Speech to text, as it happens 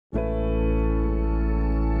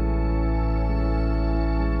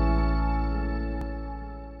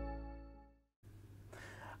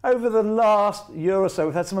Over the last year or so,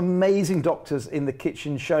 we've had some amazing doctors in the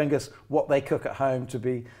kitchen showing us what they cook at home to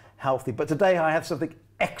be healthy. But today I have something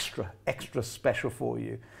extra special for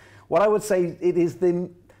you. What I would say, it is the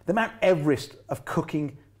Mount Everest of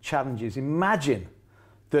cooking challenges. Imagine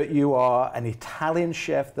that you are an Italian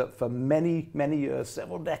chef that for many years,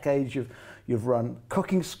 several decades, you've run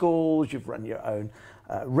cooking schools, you've run your own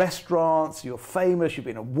restaurants, you're famous, you've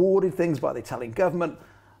been awarded things by the Italian government.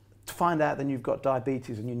 To find out then you've got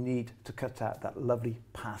diabetes and you need to cut out that lovely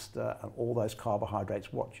pasta and all those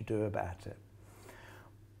carbohydrates, what you do about it.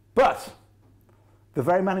 But the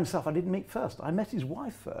very man himself I didn't meet first. I met his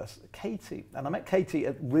wife first, Katie. And I met Katie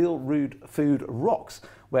at Real Rude Food Rocks,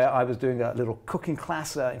 where I was doing a little cooking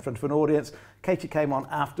class in front of an audience. Katie came on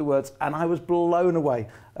afterwards and I was blown away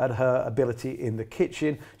at her ability in the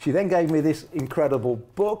kitchen. She then gave me this incredible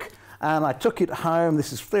book and I took it home.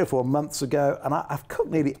 This is 3 or 4 months ago and I've cooked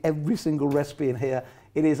nearly every single recipe in here.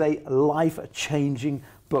 It is a life-changing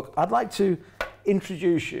book. I'd like to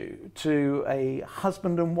introduce you to a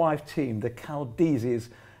husband and wife team, the Caldesis,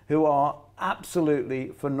 who are absolutely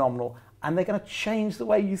phenomenal, and they're going to change the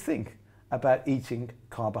way you think about eating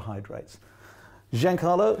carbohydrates.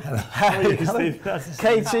 Giancarlo, how are you, Steve?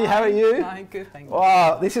 Katie, how are you? Hi, good, thank you.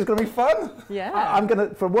 Wow, this is going to be fun. Yeah. I'm going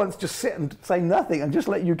to, for once, just sit and say nothing and just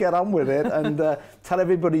let you get on with it and tell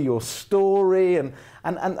everybody your story. And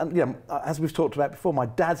you know, as we've talked about before, my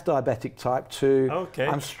dad's diabetic type 2. Okay.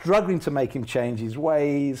 I'm struggling to make him change his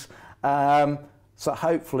ways. So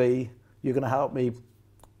hopefully you're going to help me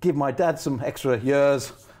give my dad some extra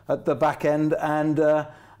years at the back end and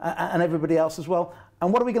everybody else as well.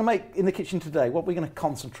 And what are we going to make in the kitchen today? What are we going to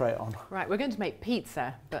concentrate on? Right, we're going to make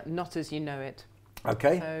pizza, but not as you know it.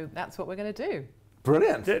 Okay. So that's what we're going to do.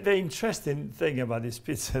 Brilliant. The interesting thing about this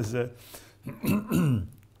pizza is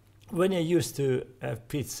when you're used to have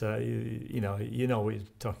pizza, you know what you're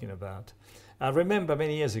talking about. I remember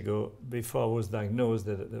many years ago, before I was diagnosed,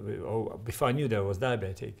 or before I knew that I was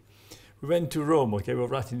diabetic, we went to Rome, okay, we were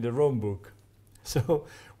writing the Rome book. So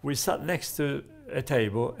we sat next to a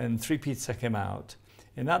table and 3 pizzas came out.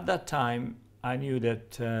 And at that time, I knew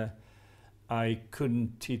that I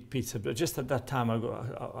couldn't eat pizza, but just at that time,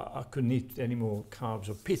 I couldn't eat any more carbs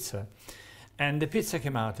or pizza. And the pizza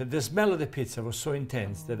came out, and the smell of the pizza was so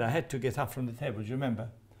intense that I had to get up from the table. Do you remember?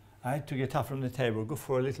 I had to get up from the table, go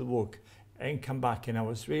for a little walk, and come back. And I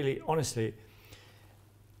was really, honestly,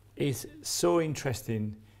 it's so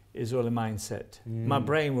interesting, is all a mindset. My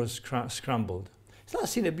brain was scrambled. It's like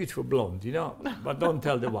seeing a beautiful blonde, you know, but don't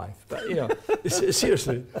tell the wife. But, you know,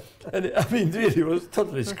 seriously. And I mean, really, it was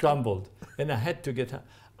totally scrambled. And I had to get up.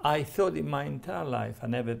 I thought in my entire life I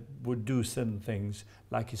never would do certain things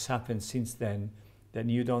like it's happened since then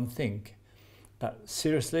you don't think. But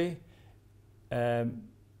seriously, do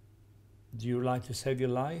you like to save your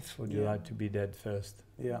life or do you like to be dead first?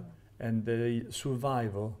 Yeah. And the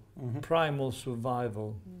survival, primal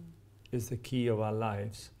survival is the key of our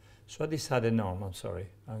lives. So I decided, no, I'm sorry,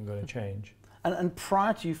 I'm going to change. And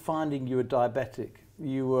prior to you finding you were diabetic,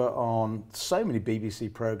 you were on so many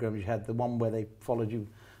BBC programmes. You had the one where they followed you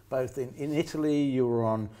both in Italy, you were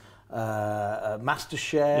on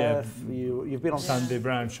MasterChef, you've been on Sunday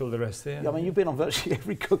Brunch, all the rest there. I mean, you've been on virtually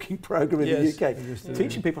every cooking programme in the UK,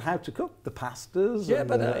 teaching people how to cook the pastas. Yeah, and,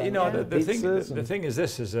 but you know, the thing is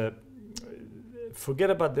this, forget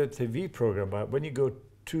about the TV programme, but when you go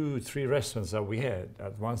 2-3 restaurants that we had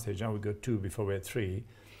at one stage, now we got 2 before we had 3.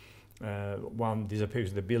 One disappears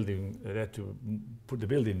in the building, they had to put the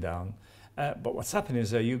building down. But what's happening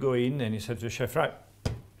is you go in and you say to the chef, right,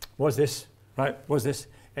 what's this? Right, what's this?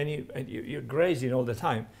 And you're grazing all the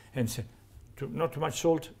time and say, not too much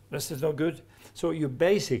salt, this is not good. So you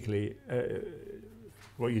basically,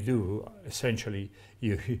 what you do, essentially,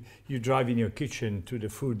 you drive in your kitchen to the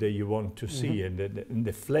food that you want to see and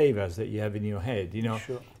the flavors that you have in your head, you know,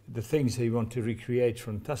 the things that you want to recreate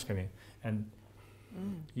from Tuscany. And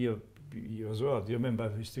you as well, do you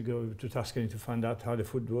remember I used to go to Tuscany to find out how the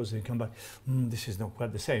food was and come back, this is not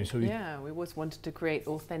quite the same. So yeah, we always wanted to create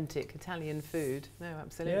authentic Italian food. No,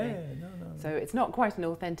 absolutely. Yeah, no. So it's not quite an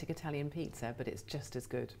authentic Italian pizza, but it's just as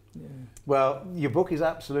good. Yeah. Well, your book is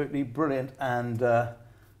absolutely brilliant and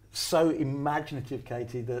so imaginative,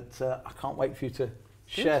 Katie, that I can't wait for you to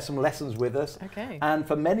share some lessons with us. Okay. And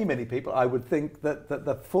for many people, I would think that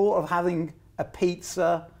the thought of having a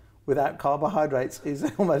pizza without carbohydrates is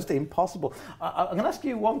almost impossible. I'm going to ask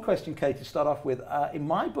you one question, Katie, to start off with. In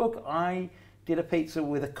my book, I did a pizza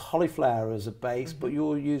with a cauliflower as a base, but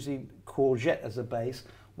you're using courgette as a base.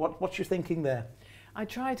 What's your thinking there? I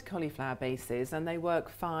tried cauliflower bases and they work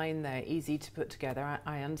fine, they're easy to put together,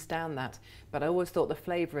 I understand that, but I always thought the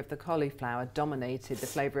flavour of the cauliflower dominated the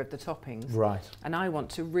flavour of the toppings. Right. And I want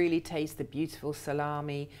to really taste the beautiful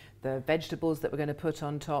salami, the vegetables that we're going to put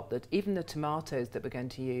on top, that even the tomatoes that we're going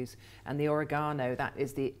to use, and the oregano. That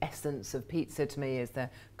is the essence of pizza to me, is the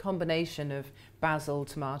combination of basil,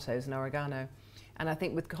 tomatoes and oregano. And I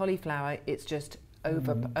think with cauliflower it's just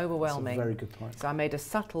overwhelming. That's a very good point. So I made a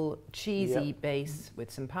subtle cheesy base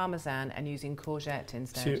with some parmesan and using courgette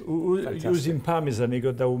instead. So using parmesan, you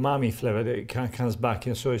got the umami flavor that comes back,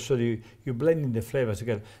 and so you're blending the flavor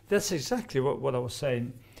together. That's exactly what I was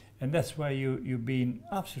saying, and that's why you've been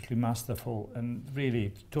absolutely masterful and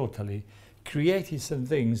really totally creating some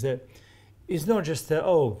things that is not just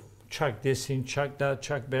chuck this in, chuck that,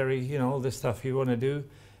 chuck berry, you know, all the stuff you want to do,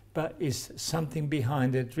 but is something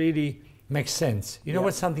behind it really makes sense. You know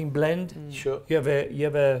what something blend? Sure. You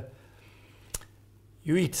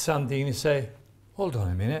eat something and you say, hold on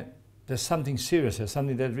a minute, there's something serious, there's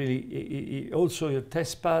something that really, also your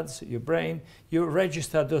taste buds, your brain, you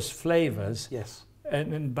register those flavors. Yes.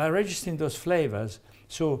 And by registering those flavors,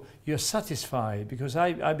 so you're satisfied, because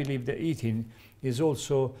I believe that eating is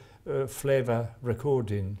also flavor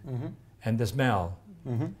recording and the smell.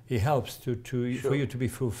 It helps for you to be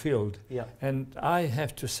fulfilled. Yeah. And I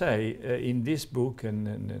have to say, in this book and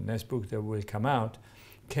the next book that will come out,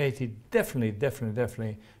 Katie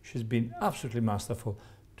definitely, she's been absolutely masterful.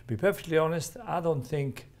 To be perfectly honest, I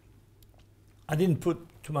didn't put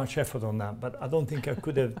too much effort on that, but I don't think I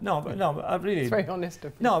could have. No, I really. It's very honest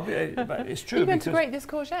of you. No, but it's true. Are you going to grate this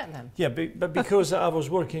courgette then? Yeah, but because I was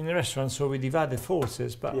working in a restaurant, so we divided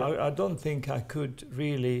forces. But I don't think I could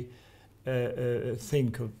really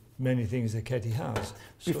think of many things that Katie has.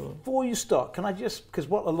 So before you start, can I just, because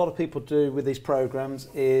what a lot of people do with these programs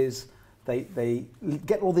is they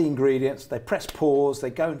get all the ingredients, they press pause,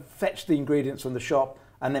 they go and fetch the ingredients from the shop,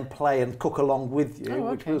 and then play and cook along with you,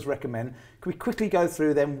 which we always recommend. Can we quickly go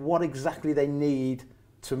through then what exactly they need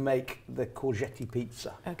to make the courgette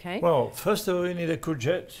pizza? Okay. Well, first of all, you need a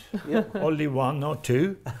courgette. Only one, not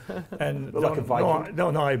two. And like a Viking.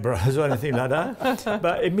 no eyebrows or anything like that.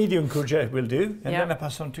 But a medium courgette will do. And then I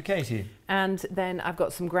pass on to Katie. And then I've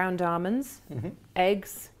got some ground almonds,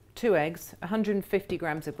 eggs, 2 eggs, 150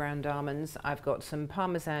 grams of ground almonds. I've got some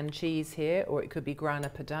Parmesan cheese here, or it could be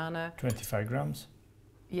grana padano. 25 grams.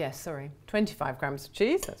 Yes, sorry, 25 grams of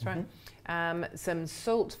cheese, that's right. Some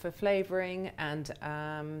salt for flavouring, and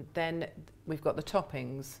then we've got the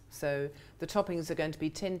toppings. So the toppings are going to be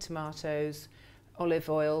tinned tomatoes, olive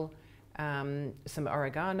oil, some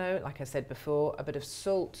oregano, like I said before, a bit of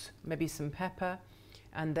salt, maybe some pepper,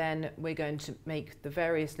 and then we're going to make the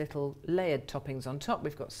various little layered toppings on top.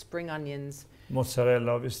 We've got spring onions,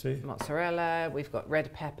 mozzarella, obviously. Mozzarella, we've got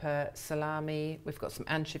red pepper, salami, we've got some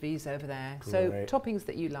anchovies over there. Great. So toppings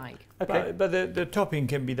that you like. Okay. But the topping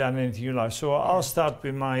can be done anything you like. So I'll start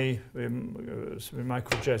with my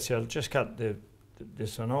courgette. I'll just cut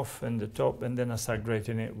this one off and the top, and then I start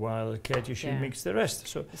grating it while Katie should mix the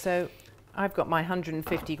rest. So I've got my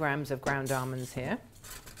 150 grams of ground almonds here.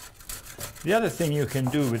 The other thing you can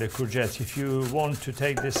do with the courgette, if you want to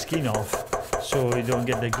take the skin off, so you don't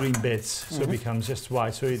get the green bits, so it becomes just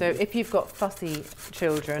white. So if you've got fussy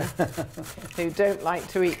children who don't like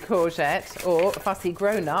to eat courgette, or fussy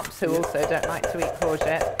grown-ups who also don't like to eat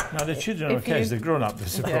courgette. Now the children are okay, the grown-up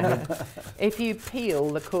is the problem. If you peel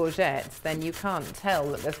the courgette, then you can't tell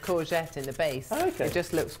that there's courgette in the base. Okay. It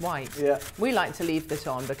just looks white. Yeah. We like to leave this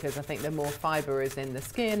on because I think the more fibre is in the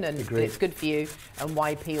skin, and it's good for you, and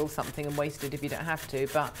why peel something and waste it if you don't have to.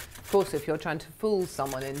 But of course, if you're trying to fool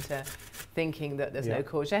someone into thinking that there's no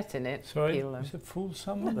courgette in it, peel them. Is it fool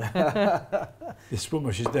someone? This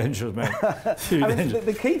woman, she's dangerous, man.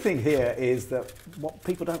 The key thing here is that what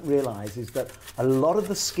people don't realise is that a lot of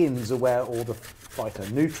the skins are where all the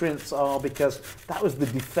phytonutrients are, because that was the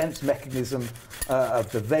defence mechanism of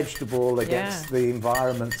the vegetable against the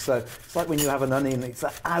environment. So it's like when you have an onion, it's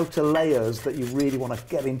the outer layers that you really want to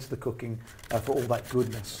get into the cooking for all that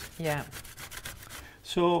goodness. Yeah.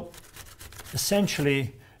 So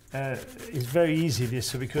essentially, it's very easy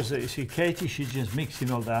this, because you see Katie, she's just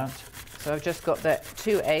mixing all that. So I've just got the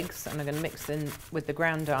 2 eggs, and I'm going to mix them with the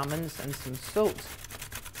ground almonds and some salt.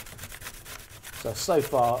 So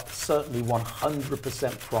far, certainly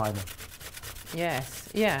 100% primal. Yes,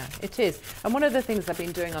 yeah, it is. And one of the things I've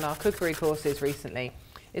been doing on our cookery courses recently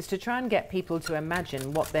is to try and get people to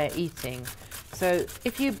imagine what they're eating. So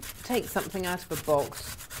if you take something out of a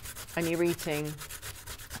box and you're eating,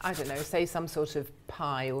 I don't know, say some sort of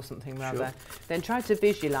pie or something rather, then try to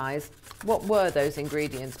visualise what were those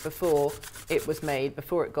ingredients before it was made,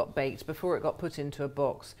 before it got baked, before it got put into a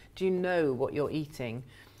box? Do you know what you're eating?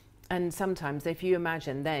 And sometimes, if you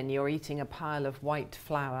imagine then you're eating a pile of white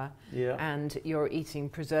flour and you're eating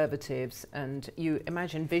preservatives, and you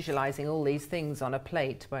imagine visualizing all these things on a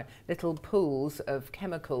plate, where little pools of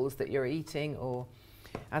chemicals that you're eating, or,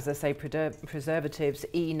 as I say, preservatives,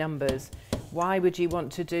 E numbers. Why would you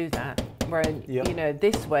want to do that? Where, you know,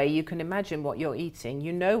 this way you can imagine what you're eating,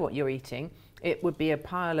 you know what you're eating. It would be a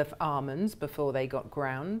pile of almonds before they got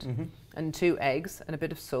ground, and 2 eggs and a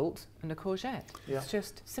bit of salt and a courgette. It's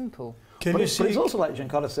just simple. But it's also like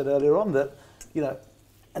Giancarlo said earlier on, that, you know,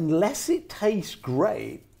 unless it tastes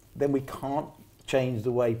great, then we can't change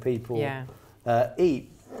the way people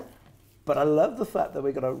eat. But I love the fact that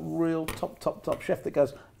we've got a real top chef that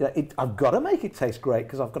goes, you know, I've got to make it taste great,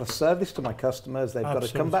 because I've got to serve this to my customers. They've got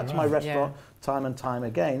to come back to my restaurant time and time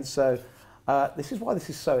again. So this is why this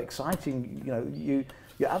is so exciting. You know,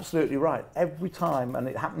 you're absolutely right. Every time, and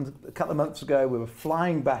it happened a couple of months ago, we were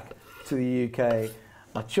flying back to the UK.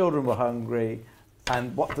 My children were hungry,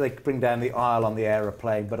 and what do they bring down the aisle on the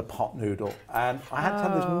aeroplane but a pot noodle? And I had to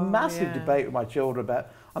have this massive debate with my children about,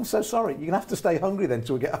 I'm so sorry, you're going to have to stay hungry then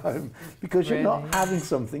till we get home, because you're not having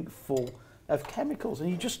something full of chemicals, and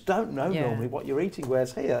you just don't know normally what you're eating,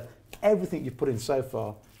 whereas here, everything you've put in so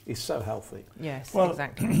far is so healthy. Yes, well,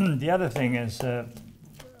 exactly. The other thing is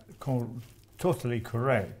totally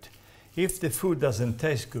correct. If the food doesn't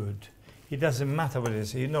taste good, it doesn't matter what it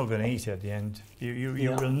is, you're not going to eat it at the end.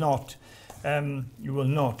 You will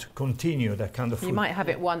not continue that kind of food. You might have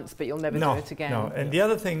it once, but you'll never do it again. No, and the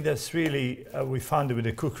other thing that's really, we found with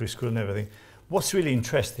the cookery school and everything, what's really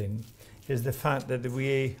interesting is the fact that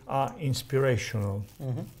we are inspirational.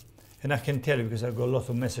 And I can tell you, because I've got a lot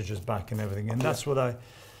of messages back and everything, and that's what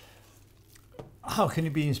how can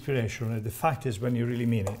you be inspirational? The fact is when you really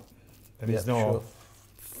mean it. And it's no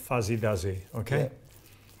fuzzy-duzzy, okay?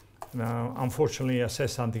 Now, unfortunately, I say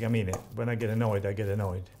something, I mean it. When I get annoyed, I get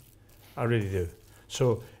annoyed. I really do.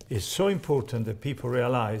 So it's so important that people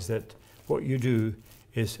realize that what you do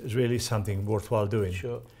is really something worthwhile doing.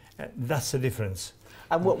 That's the difference.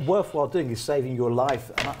 And what worthwhile doing is saving your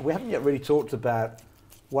life. And we haven't yet really talked about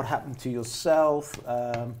what happened to yourself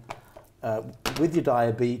with your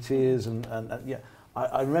diabetes. And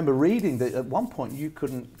I remember reading that at one point you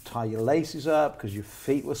couldn't tie your laces up because your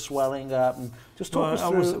feet were swelling up. And just talk us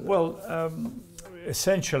through.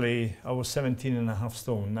 Essentially, I was 17.5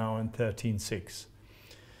 stone, now I'm 13.6.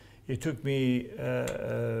 It took me,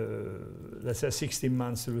 let's say, 16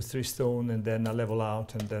 months to lose 3 stone, and then I level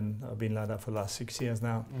out, and then I've been like that for the last 6 years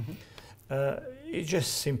now. It's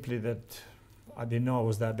just simply that I didn't know I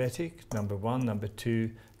was diabetic, number one. Number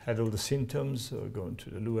two, had all the symptoms, going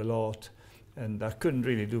to the loo a lot, and I couldn't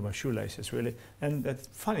really do my shoelaces, really. And the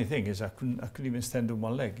funny thing is I couldn't even stand on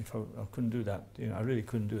one leg. If I couldn't do that, you know, I really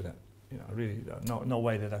couldn't do that. You know, really, no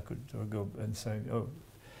way that I could go and say, oh.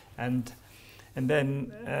 And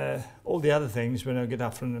then all the other things, when I get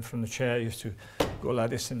up from the chair, I used to go like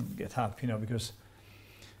this and get up, you know, because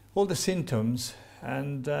all the symptoms,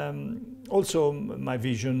 and also my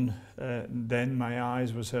vision, then my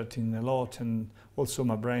eyes was hurting a lot, and also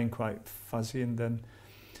my brain quite fuzzy, and then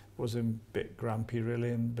was a bit grumpy really,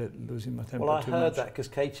 and a bit losing my temper. Well, I too heard much. that because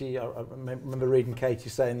Katie, I remember reading Katie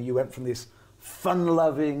saying you went from this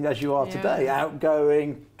fun-loving, as you are today,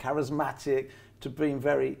 outgoing, charismatic, to being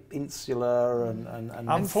very insular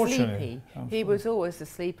and sleepy. He was always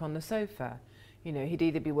asleep on the sofa. You know, he'd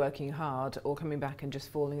either be working hard or coming back and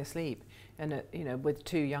just falling asleep. And you know, with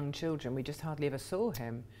 2 young children, we just hardly ever saw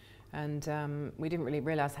him. And we didn't really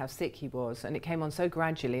realise how sick he was. And it came on so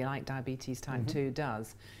gradually, like diabetes type 2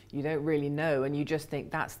 does. You don't really know, and you just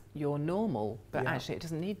think that's your normal, but actually it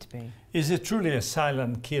doesn't need to be. Is it truly a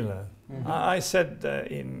silent killer? I said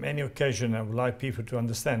in many occasions, I would like people to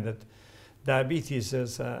understand that diabetes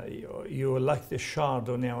is, you're like the shard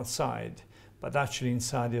on the outside, but actually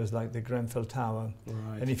inside is like the Grenfell Tower.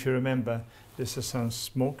 And if you remember, this is some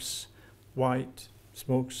smokes, white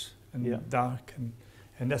smokes, and dark,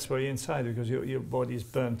 and that's where you're inside, because your body is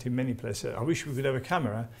burnt in many places. I wish we could have a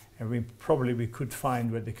camera, and we could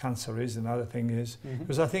find where the cancer is and other thing is.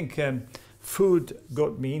 Because I think food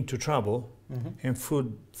got me into trouble, and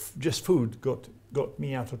food got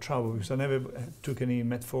me out of trouble, because I never took any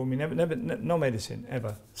metformin, no medicine,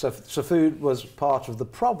 ever. So food was part of the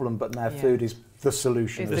problem, but now food is the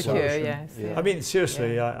solution. It's the cure, yes. I mean,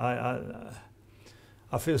 seriously, I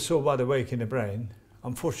feel so wide awake in the brain.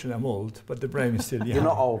 Unfortunately, I'm old, but the brain is still young. You're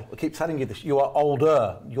not old. I keep telling you this. You are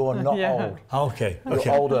older. You're not old. Okay.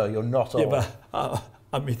 You're older. You're not old. Yeah, but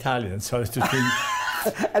I'm Italian, so it's between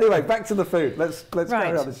Anyway, back to the food. Let's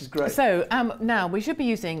carry on. This is great. So now we should be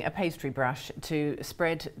using a pastry brush to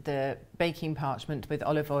spread the baking parchment with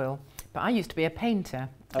olive oil. But I used to be a painter,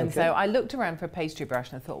 and so I looked around for a pastry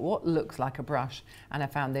brush and I thought, what looks like a brush? And I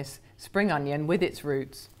found this spring onion with its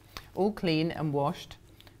roots, all clean and washed.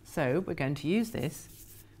 So we're going to use this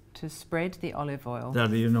to spread the olive oil.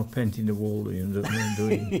 Daddy, you're not painting the wall, you're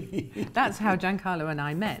doing. That's how Giancarlo and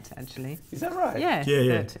I met, actually. Is that right? Yes.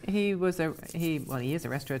 Yeah. But he is a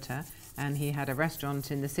restaurateur, and he had a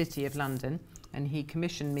restaurant in the city of London, and he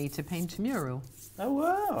commissioned me to paint a mural. Oh,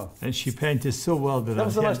 wow. And she painted so well that That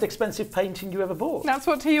was the most expensive painting you ever bought. That's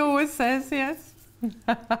what he always says, yes.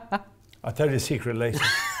 I'll tell you a secret later.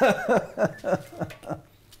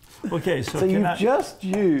 Okay, so you just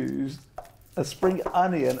used a spring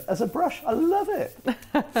onion as a brush. I love it.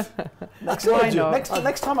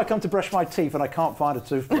 Next time I come to brush my teeth and I can't find a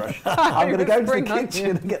toothbrush, I'm going to go into the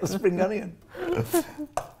kitchen and get the spring onion.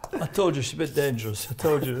 I told you it's a bit dangerous. I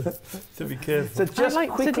told you to be careful. So just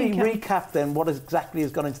quickly recap then what exactly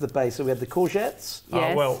has gone into the base. So we had the courgettes.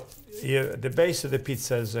 Yes. Well, the base of the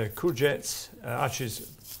pizza is courgettes, actually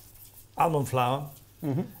almond flour,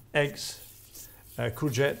 eggs,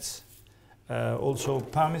 courgettes, also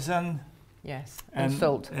parmesan. Yes, and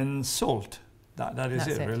salt. And salt. That is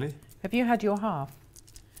it, really. Have you had your half?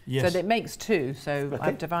 Yes. So that makes two, so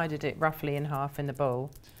I've divided it roughly in half in the bowl.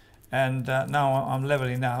 And now I'm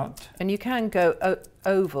leveling out. And you can go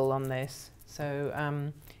oval on this,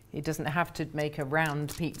 so it doesn't have to make a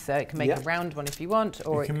round pizza. It can make a round one if you want,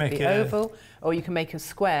 or it can be oval, or you can make a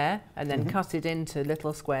square and then cut it into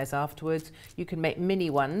little squares afterwards. You can make mini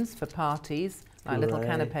ones for parties, like little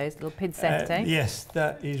canapes, little pizzette. Yes,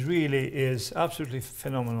 that is absolutely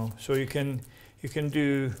phenomenal. So you can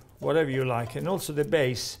do whatever you like, and also the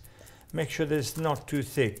base, make sure that it's not too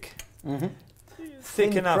thick.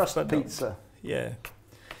 Thick enough, crust but pizza.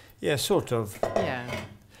 Yeah, sort of. Yeah.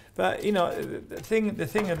 But you know, the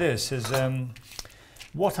thing of this is,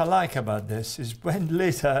 what I like about this is when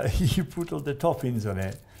later you put all the toppings on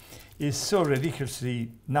it, it's so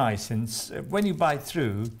ridiculously nice, and when you bite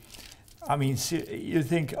through, I mean, you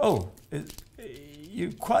think, oh,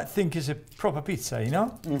 you quite think it's a proper pizza, you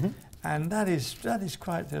know, and that is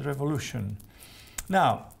quite a revolution.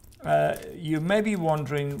 Now, you may be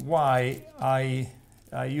wondering why I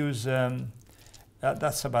use.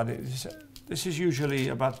 That's about it. This is usually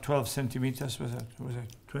about 12 centimeters. Was it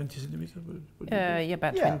 20 centimeters? Yeah,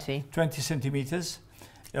 about 20. 20 centimeters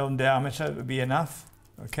on diameter would be enough.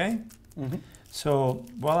 Okay. So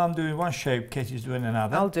while I'm doing one shape, Katie's doing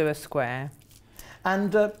another. I'll do a square.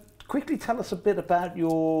 And quickly tell us a bit about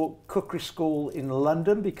your cookery school in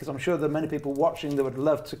London, because I'm sure there are many people watching that would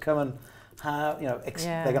love to come and have,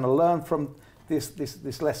 they're going to learn from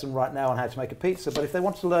this lesson right now on how to make a pizza. But if they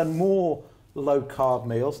want to learn more low carb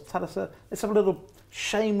meals, let's have a little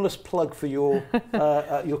shameless plug for your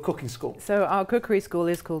your cooking school. So our cookery school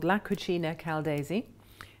is called La Cucina Caldesi,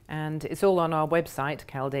 and it's all on our website,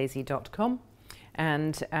 caldesi.com.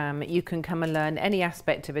 And you can come and learn any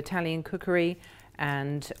aspect of Italian cookery,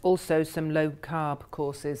 and also some low carb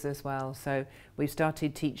courses as well. So we've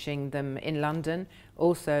started teaching them in London,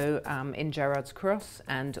 also in Gerrard's Cross,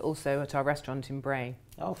 and also at our restaurant in Bray.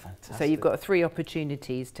 Oh, fantastic. So you've got 3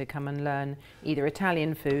 opportunities to come and learn either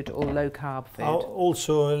Italian food or low carb food.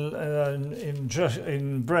 Also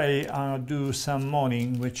in Bray, I do some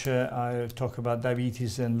morning, which I talk about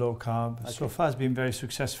diabetes and low carb. Okay. So far it's been very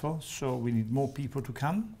successful, so we need more people to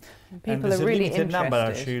come. People are really interested. There's a limited number,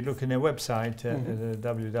 actually. Look in their website,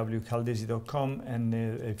 www.caldesi.com, and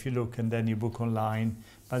if you look and then you book online,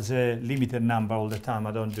 but there's a limited number all the time.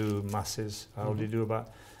 I don't do masses. I only do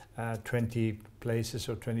about 20 places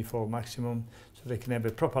or 24 maximum, so they can have a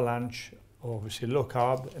proper lunch, obviously low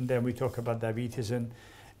carb, and then we talk about diabetes and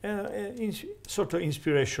sort of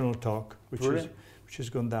inspirational talk, which has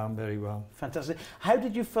gone down very well. Fantastic. How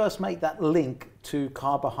did you first make that link to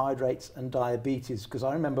carbohydrates and diabetes? Because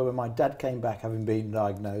I remember when my dad came back having been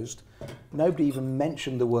diagnosed, nobody even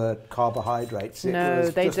mentioned the word carbohydrates. No,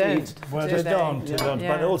 they don't. Well, they don't. Yeah.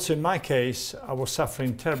 But also in my case, I was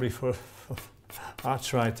suffering terribly for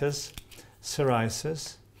arthritis,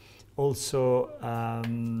 psoriasis, also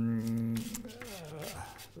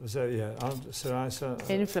psoriasis,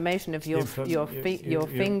 inflammation of your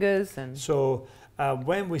fingers, and so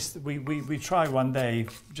when we tried one day,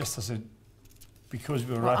 just because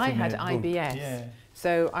we were writing. I had IBS. Yeah.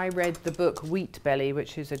 So I read the book Wheat Belly,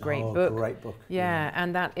 which is a great book. Great book. Yeah,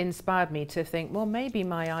 and that inspired me to think, well, maybe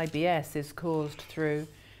my IBS is caused through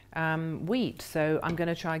wheat, so I'm going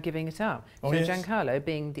to try giving it up. So Giancarlo,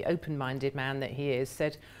 being the open-minded man that he is,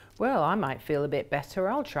 said, well, I might feel a bit better,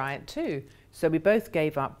 I'll try it too. So we both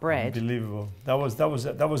gave up bread. Unbelievable. That was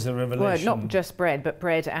a revelation. Well, not just bread, but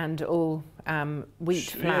bread and all wheat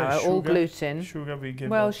flour, sugar, all gluten. Sugar we gave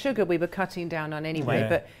Well, up. sugar we were cutting down on anyway,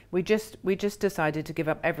 but we just decided to give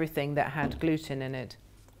up everything that had gluten in it.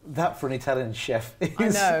 That for an Italian chef is...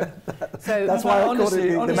 I know. So that's why I call it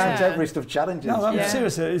the Mount yeah. Everest of challenges. No, I'm Yeah.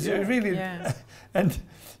 serious. It's Yeah. really... Yeah. And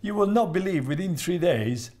you will not believe, within 3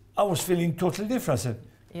 days, I was feeling totally different. I said,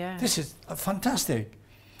 Yeah. this is fantastic.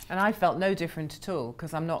 And I felt no different at all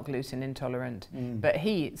because I'm not gluten intolerant. But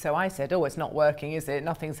so I said, oh, it's not working, is it?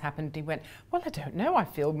 Nothing's happened. He went, well, I don't know. I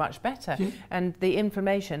feel much better. Yeah. And the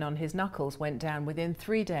inflammation on his knuckles went down within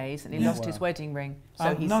 3 days and he lost his wedding ring.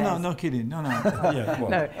 So he says. No kidding. No. Yeah, well,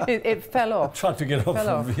 No, it fell off. tried to get off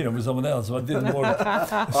from, with someone else, but it didn't work.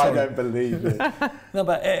 I don't believe it. No,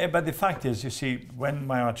 but the fact is, you see, when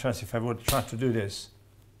my arthritis, if I would try to do this,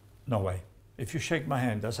 no way. If you shake my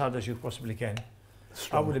hand as hard as you possibly can,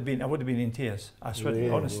 I would have been in tears. I swear, Really?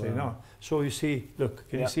 honestly, Wow. no. So you see, look,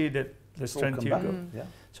 can you see that the It's all strength come you back. got? Yeah.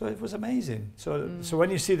 So it was amazing. So when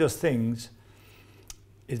you see those things,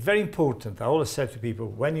 it's very important. I always say to people,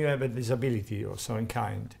 when you have a disability or some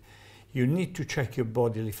kind, you need to check your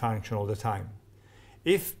bodily function all the time.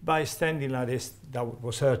 If by standing like this, that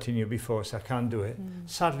was hurting you before, so I can't do it,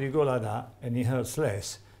 suddenly you go like that and it hurts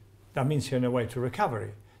less, that means you're on your way to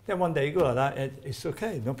recovery. Then one day you go like that, it's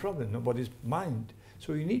okay, no problem, nobody's mind.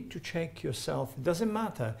 So you need to check yourself. It doesn't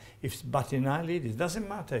matter if it's batting an eyelid, it doesn't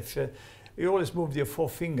matter if you always move your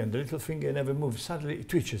forefinger and the little finger never moves, suddenly it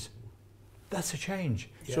twitches. That's a change.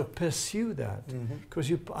 Yeah. So pursue that.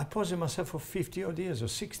 Because I posed myself for 50 odd years or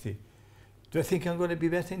 60. Do I think I'm going to be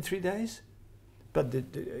better in 3 days? But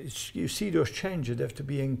you see those changes, they have to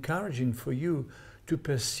be encouraging for you to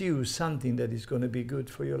pursue something that is going to be good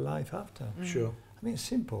for your life after. Sure. I mean, it's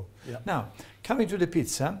simple. Yeah. Now, coming to the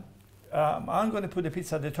pizza, I'm going to put the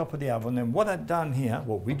pizza at the top of the oven, and what I've done here,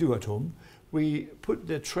 what we do at home, we put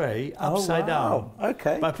the tray upside down.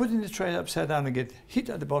 Okay. By putting the tray upside down, I get heat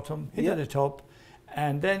at the bottom, heat at the top,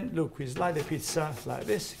 and then look, we slide the pizza like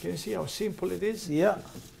this. Can you see how simple it is? Yeah.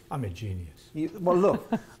 I'm a genius. Well,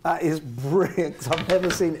 look, that is brilliant. 'Cause I've never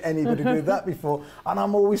seen anybody do that before, and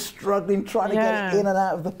I'm always struggling trying to get it in and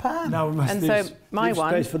out of the pan. Now we must And leave, so my leave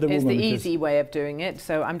one space for the is woman the because easy way of doing it.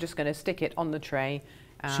 So I'm just going to stick it on the tray,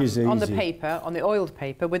 She's on the easy. paper, on the oiled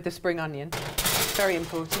paper with the spring onion. Very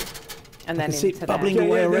important. And then can see it into bubbling there.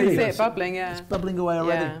 away You already. can see it bubbling, yeah. It's bubbling away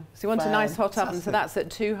already. Yeah. So you want a nice hot oven, so Fantastic. that's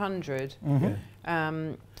at 200.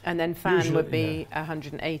 And then fan Usually, would be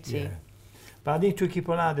 180. yeah. But I need to keep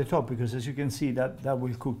an eye at the top because, as you can see, that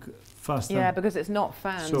will cook faster. Yeah, because it's not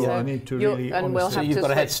fanned. So I need to really and we'll honestly- have So you've to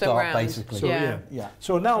got a head switch them start, round. basically. So, yeah. Yeah.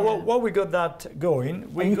 So now, while we got that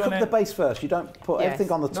going, we're And you gonna. cook the base first. You don't put Yes.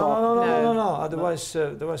 everything on the No. No. Otherwise,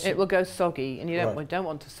 It will go soggy, and you don't, Right. we don't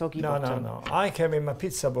want a soggy no. bottom. I came in my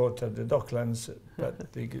pizza boat at the Docklands, but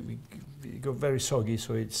we got very soggy,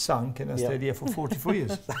 so it sunk, and I stayed here for 44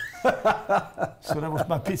 years. So that was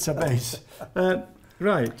my pizza base.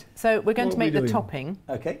 Right. So we're going What to are make we the doing? topping.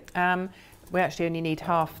 Okay. We actually only need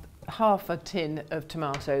half a tin of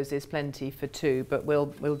tomatoes is plenty for 2, but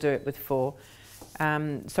we'll do it with 4.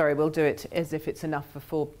 Sorry, we'll do it as if it's enough for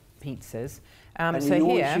 4 pizzas. And so you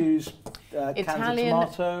here, always use cans of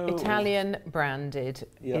tomato? Italian branded,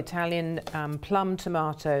 Italian plum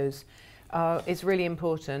tomatoes is really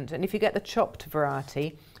important. And if you get the chopped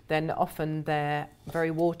variety, then often they're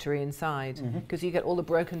very watery inside because you get all the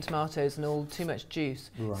broken tomatoes and all too much juice.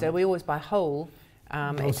 Right. So we always buy whole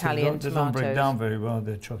Italian They tomatoes. don't break down very well,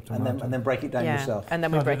 the chopped tomato. And then break it down yourself. And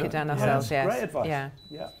then we No, break they it down don't. ourselves, Yeah, yes. great advice. Yeah.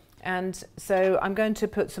 Yeah. And so I'm going to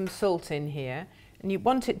put some salt in here. And you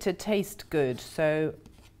want it to taste good, so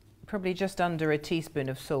probably just under a teaspoon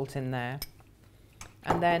of salt in there.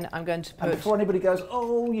 And then I'm going to And put... before anybody goes,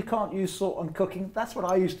 oh, you can't use salt on cooking, that's what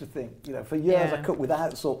I used to think. You know, for years I cooked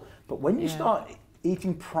without salt. But when you start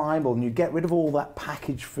eating Primal and you get rid of all that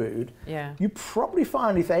packaged food, you probably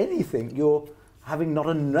find, if anything, you're having not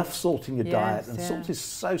enough salt in your diet. And salt is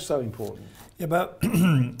so, so important. Yeah, but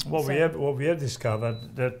what we have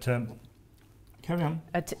discovered that carry on.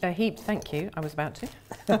 A heaped, thank you, I was about to.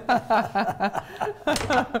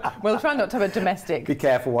 We'll try not to have a domestic. Be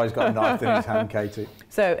careful why he's got a knife in his hand, Katie.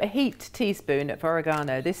 So a heaped teaspoon of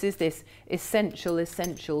oregano. This is this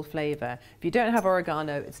essential flavour. If you don't have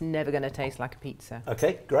oregano, it's never going to taste like a pizza.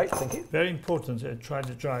 Okay, great, thank you. Very important, try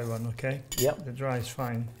the dry one, okay? Yep. The dry is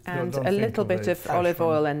fine. And Don't a think little bit a of fresh olive one.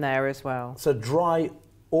 oil in there as well. So dry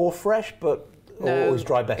or fresh, but always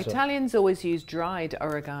dry better? Italians always use dried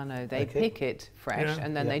oregano. They pick it fresh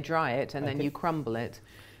and then they dry it and then you crumble it.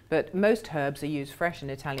 But most herbs are used fresh in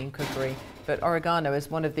Italian cookery, but oregano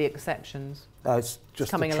is one of the exceptions. Oh, it's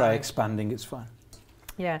just the tray expanding, it's fine.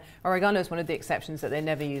 Yeah, oregano is one of the exceptions that they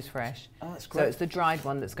never use fresh. Oh, that's great. So it's the dried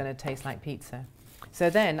one that's going to taste like pizza. So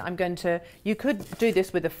then I'm going to, you could do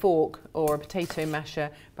this with a fork or a potato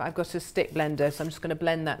masher, but I've got a stick blender, so I'm just going to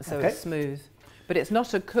blend that so it's smooth. But it's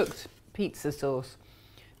not a cooked pizza sauce.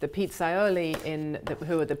 The pizzaioli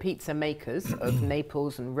who are the pizza makers of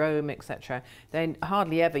Naples and Rome, etc., they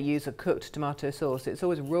hardly ever use a cooked tomato sauce. It's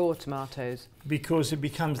always raw tomatoes. Because it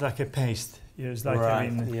becomes like a paste. It's like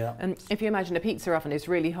And if you imagine a pizza oven is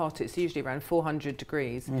really hot, it's usually around 400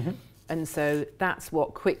 degrees. And so that's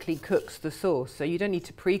what quickly cooks the sauce. So you don't need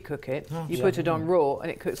to pre-cook it. You put it on raw and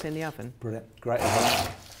it cooks in the oven. Brilliant. Great.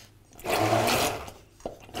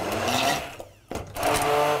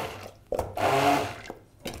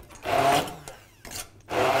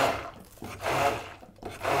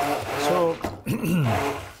 So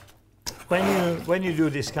when you do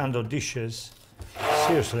these kind of dishes,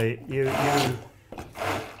 seriously,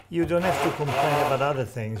 you don't have to complain about other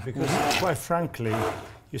things, because quite frankly,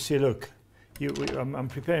 you see, look, I'm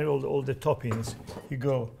preparing all the toppings. You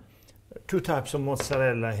go 2 types of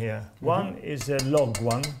mozzarella here. One is a log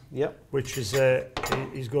one, which is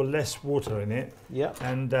it's got less water in it.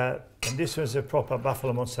 And this one's a proper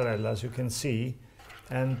buffalo mozzarella, as you can see.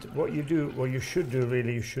 And what you should do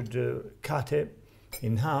really, you should cut it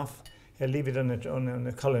in half and leave it on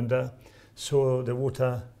a colander so the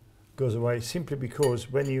water goes away. Simply because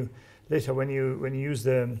when you put it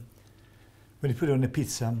on a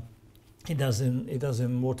pizza, it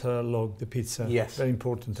doesn't waterlog the pizza. Yes. Very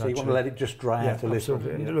important. So you want to let it just dry out a little.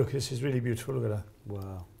 Absolutely. And look, this is really beautiful. Look at that.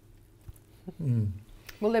 Wow.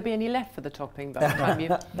 Will there be any left for the topping by the time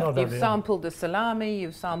you've sampled the salami,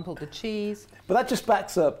 you've sampled the cheese? But that just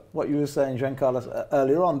backs up what you were saying, Giancarlo,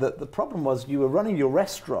 earlier on, that the problem was you were running your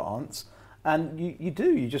restaurants and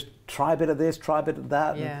you just try a bit of this, try a bit of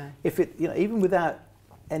that. Yeah. And if it, even without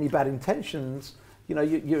any bad intentions,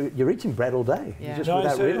 you're eating bread all day. Yeah. Just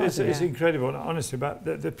without realizing it's incredible, honestly. But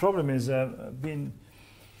the problem is being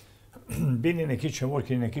in a kitchen,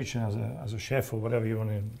 working in a kitchen as a chef or whatever you want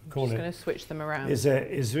to call it. Just going to switch them around.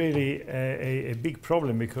 Is really a big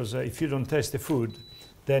problem, because if you don't taste the food,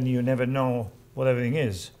 then you never know what everything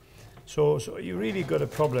is. So you really got a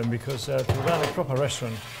problem, because to run a proper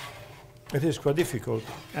restaurant, it is quite difficult.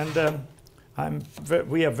 And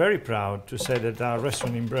we are very proud to say that our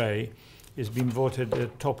restaurant in Bray has been voted the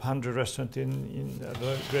top 100 restaurant in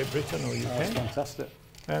Great Britain or UK. Oh, that's fantastic.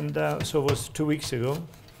 And so it was 2 weeks ago.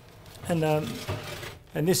 And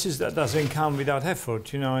that doesn't come without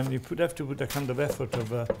effort, and you have to put a kind of effort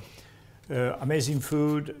of amazing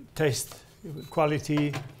food, taste,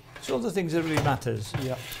 quality. It's all the things that really matters.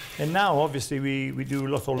 Yeah. And now, obviously, we do a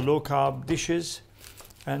lot of low-carb dishes,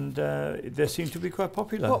 and they seem to be quite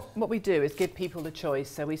popular. What we do is give people the choice.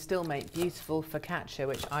 So we still make beautiful focaccia,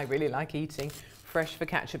 which I really like eating, fresh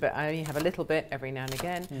focaccia, but I only have a little bit every now and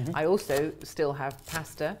again. I also still have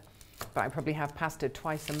pasta, but I probably have pasta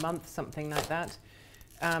twice a month, something like that.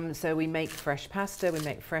 So we make fresh pasta, we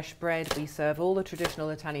make fresh bread, we serve all the traditional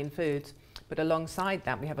Italian foods, but alongside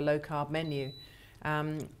that we have a low-carb menu.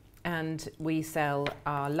 And we sell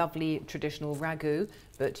our lovely traditional ragu,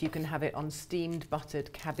 but you can have it on steamed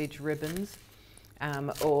buttered cabbage ribbons,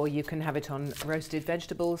 or you can have it on roasted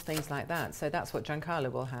vegetables, things like that. So that's what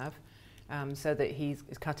Giancarlo will have, so that he's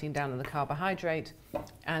cutting down on the carbohydrate,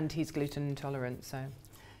 and he's gluten intolerant. So.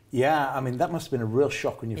 Yeah, I mean, that must have been a real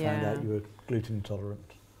shock when you found out you were gluten intolerant.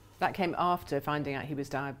 That came after finding out he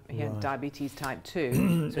had diabetes type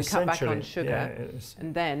 2, so we cut back on sugar,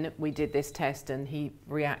 and then we did this test and he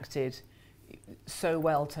reacted so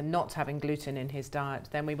well to not having gluten in his diet.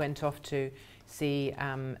 Then we went off to see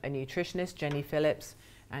a nutritionist, Jenny Phillips,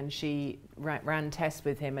 and she ran tests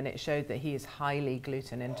with him, and it showed that he is highly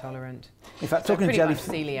gluten intolerant. In fact, so talking to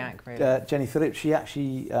celiac, really. Jenny Phillips, she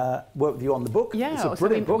actually worked with you on the book. Yeah, it's a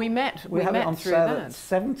brilliant book. We met it on through sale that. At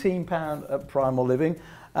 £17 at Primal Living.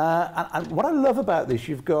 And what I love about this,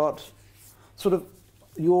 you've got sort of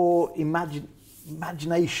your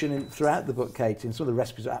imagination throughout the book, Katie, and some of the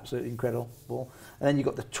recipes are absolutely incredible. And then you've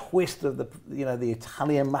got the twist of the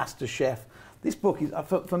Italian master chef. This book is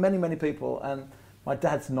for many, many people, and my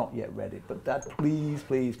dad's not yet read it, but Dad, please,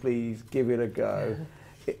 please, please give it a go.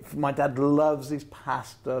 My dad loves his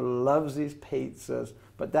pasta, loves his pizzas,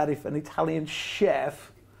 but Dad, if an Italian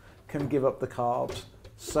chef can give up the carbs,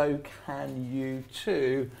 so can you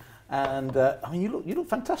too. And I mean, you look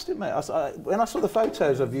fantastic, mate. When I saw the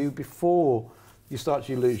photos of you before you start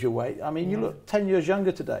to lose your weight, I mean, you look 10 years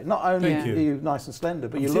younger today. Not only are you nice and slender,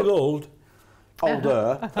 but I'm you still look old.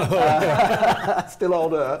 older, still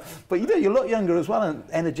older, but you look younger as well and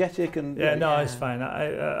energetic and... Yeah, no, it's fine.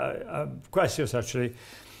 I'm quite serious actually.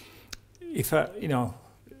 If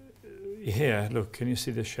here, look, can you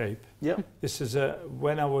see the shape? Yeah. This is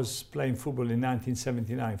when I was playing football in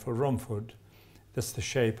 1979 for Romford. That's the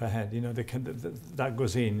shape I had. That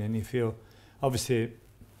goes in, and you feel, obviously,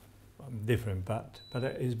 I'm different, but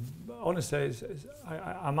honestly,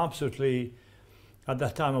 I'm absolutely. At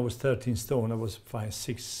that time, I was 13 stone. I was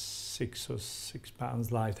 6 or 6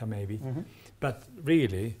 pounds lighter, maybe. Mm-hmm. But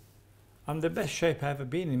really, I'm the best shape I've ever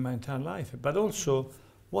been in my entire life. But also,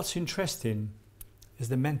 what's interesting is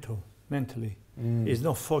the mentally. It's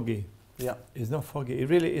not foggy. Yeah. It's not foggy. It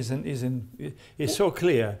really isn't. It's so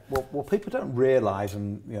clear. Well, people don't realise,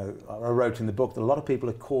 and I wrote in the book that a lot of people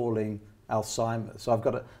are calling Alzheimer's. So I've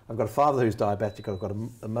got a father who's diabetic. I've got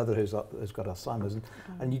a mother who's got Alzheimer's,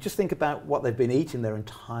 and you just think about what they've been eating their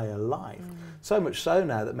entire life. So much so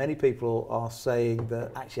now that many people are saying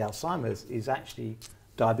that actually Alzheimer's is actually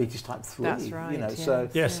diabetes type 3. That's right. So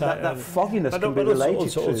yes, that fogginess can be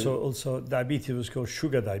related to. Also, diabetes was called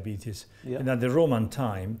sugar diabetes. Yeah. And at the Roman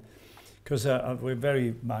time, because we're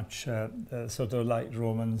very much sort of like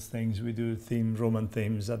Romans things. We do Roman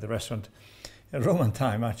themes at the restaurant. In Roman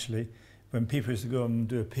time, actually, when people used to go and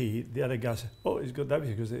do a pee, the other guy said, "Oh, he's got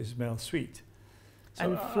diabetes because it smells sweet." So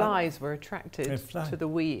and flies were attracted to the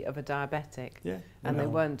wee of a diabetic, and they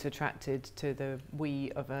weren't attracted to the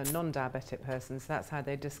wee of a non-diabetic person. So that's how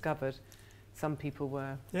they discovered some people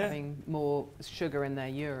were having more sugar in their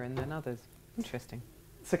urine than others. Interesting.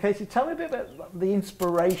 So, Katie, tell me a bit about the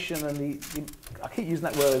inspiration and I keep using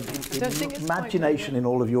that word, imagination in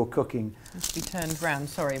all of your cooking. It has to be turned round.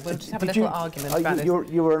 Sorry, we'll just have a little argument about it.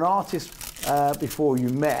 You were an artist before you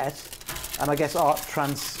met, and I guess art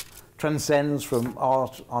transcends from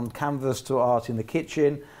art on canvas to art in the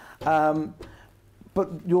kitchen. But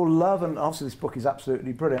your love, and obviously this book is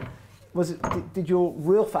absolutely brilliant, did your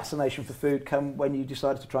real fascination for food come when you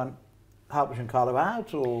decided to try and help Giancarlo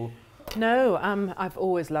out, or...? No, I've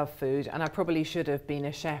always loved food, and I probably should have been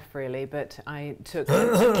a chef, really, but I took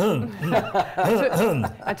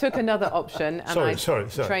I took another option, and I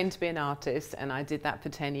trained to be an artist, and I did that for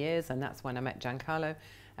 10 years, and that's when I met Giancarlo,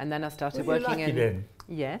 and then I started working in. Then?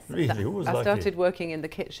 Yes, really, I started working in the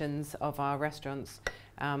kitchens of our restaurants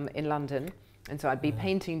in London. And so I'd be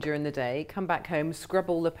painting during the day, come back home,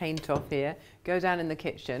 scrub all the paint off here, go down in the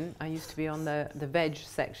kitchen. I used to be on the veg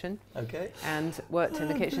section, and worked in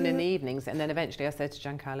the kitchen in the evenings. And then eventually I said to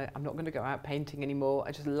Giancarlo, I'm not going to go out painting anymore.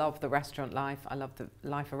 I just love the restaurant life. I love the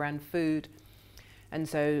life around food. And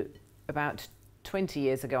so about 20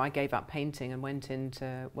 years ago, I gave up painting and went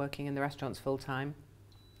into working in the restaurants full time,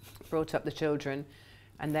 brought up the children,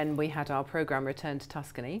 and then we had our programme Return to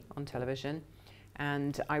Tuscany on television.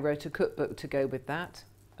 And I wrote a cookbook to go with that.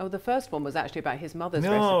 Oh, the first one was actually about his mother's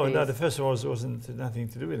recipes. No, the first one wasn't nothing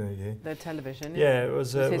to do with anything. The television. Yeah, it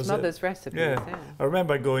was his mother's recipes. Yeah. I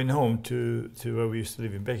remember going home to where we used to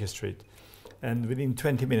live in Baker Street, and within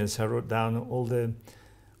 20 minutes I wrote down all the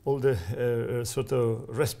sort of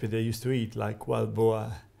recipe they used to eat, like wild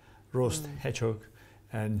boar, roast hedgehog,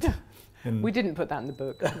 and. And we didn't put that in the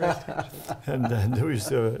book. and we used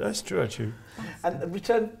to, that's true actually. And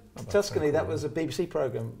Return to Tuscany, that was a BBC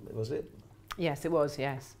programme, was it? Yes, it was,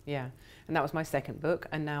 yes, yeah. And that was my second book,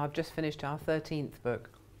 and now I've just finished our 13th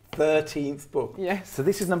book. 13th book? Yes. So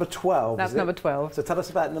this is number 12, That's number 12. So tell us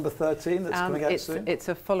about number 13 that's coming out soon. It's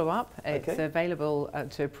a follow-up. It's available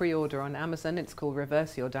to pre-order on Amazon. It's called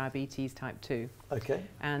Reverse Your Diabetes Type 2. Okay.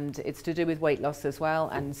 And it's to do with weight loss as well,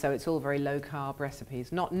 and so it's all very low-carb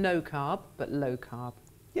recipes. Not no carb, but low carb.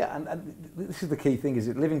 Yeah, and this is the key thing, is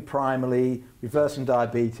it living primally, reversing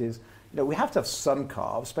diabetes. We have to have some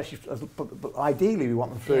carbs, especially, but ideally we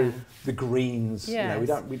want them through the greens. Yes.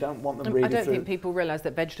 We don't want them really. I don't think people realise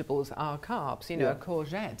that vegetables are carbs. A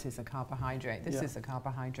courgette is a carbohydrate. This is a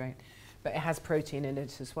carbohydrate, but it has protein in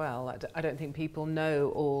it as well. I don't think people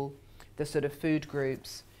know all the sort of food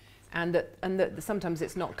groups, and that sometimes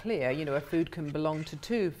it's not clear. A food can belong to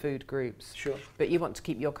 2 food groups. Sure. But you want to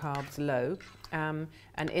keep your carbs low, and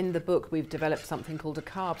in the book we've developed something called a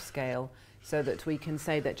carb scale, so that we can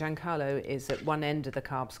say that Giancarlo is at one end of the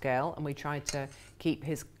carb scale, and we try to keep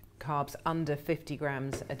his carbs under 50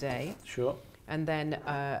 grams a day. Sure. And then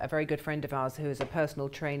a very good friend of ours who is a personal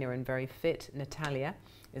trainer and very fit, Natalia,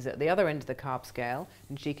 is at the other end of the carb scale,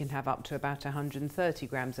 and she can have up to about 130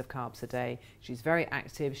 grams of carbs a day. She's very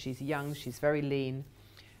active, she's young, she's very lean,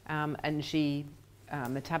 and she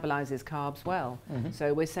metabolizes carbs well.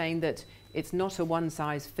 So we're saying that it's not a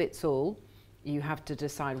one-size-fits-all. you have to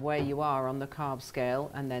decide where you are on the carb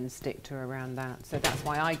scale and then stick to around that. So that's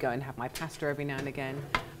why I go and have my pasta every now and again.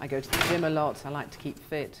 I go to the gym a lot. I like to keep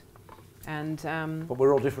fit. And but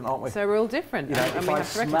we're all different, aren't we? so we're all different. You know, and if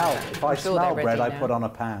I smell bread, I put on a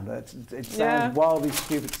pound. It sounds wildly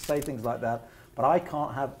stupid to say things like that, but I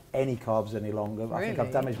can't have any carbs any longer. Really? I think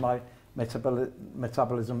I've damaged my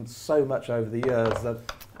metabolism so much over the years that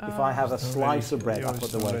if I have a slice of bread, I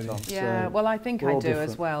put the weight on. Yeah, so well, I think I do different.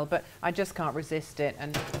 as well, but I just can't resist it.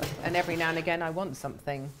 And every now and again, I want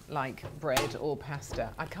something like bread or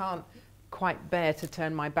pasta. I can't quite bear to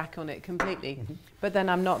turn my back on it completely. But then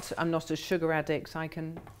I'm not a sugar addict. I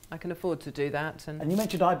can afford to do that. And you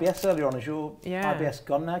mentioned IBS earlier on. Is your IBS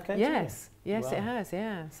gone now, Katie? Yes, Wow. it has.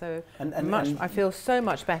 Yeah. So And I feel so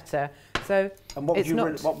much better. So and what would you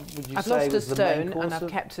I've say lost a was the main stone, cause and I've of-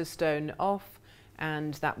 kept a stone off,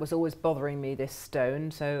 and that was always bothering me, this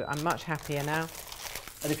stone. So I'm much happier now.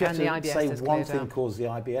 And if you had the to IBS say has one cleared thing up. caused the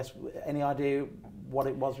IBS, any idea what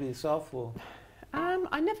it was with yourself? Or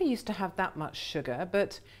I never used to have that much sugar,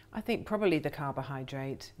 but I think probably the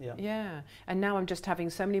carbohydrate. Yeah. And now I'm just having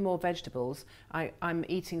so many more vegetables. I'm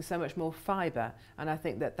eating so much more fibre, and I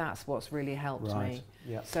think that's what's really helped me.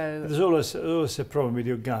 Yeah. So There's always a problem with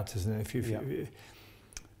your gut, isn't it? If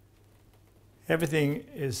everything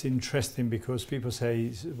is interesting because people say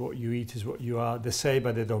what you eat is what you are. They say,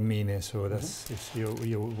 but they don't mean it. So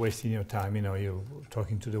you're wasting your time. You know, you're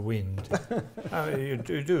talking to the wind. You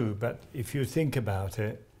do, but if you think about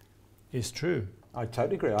it, it's true. I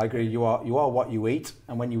totally agree. I agree. You are what you eat,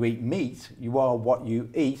 and when you eat meat, you are what you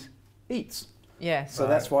eats. yes. So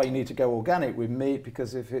that's why you need to go organic with meat,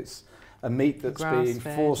 because if it's a meat that's being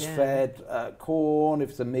Grass-fed, force-fed corn,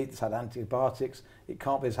 if it's a meat that's had antibiotics, it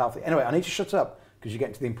can't be as healthy. Anyway, I need to shut up because you're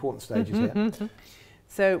getting to the important stages here.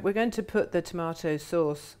 So we're going to put the tomato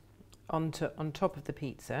sauce on top of the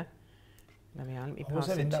pizza. Let me I was pass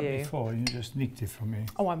having it that to you. before. You just nicked it from me.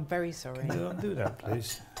 Oh, I'm very sorry. Can you don't do that,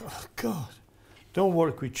 please? Oh God! Don't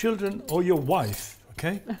work with children or your wife,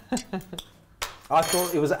 okay? I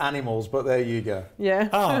thought it was animals, but there you go. Yeah.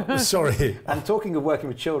 Ah, sorry. And talking of working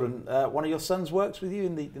with children, one of your sons works with you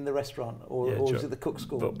in the restaurant, or is it the cook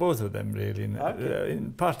school? Both of them really,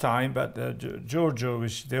 in part-time, but Giorgio,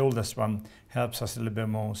 which the oldest one, helps us a little bit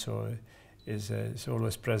more, so is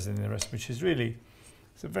always present in the restaurant, which is really,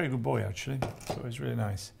 it's a very good boy actually, so it's really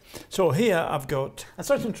nice. So here I've got... And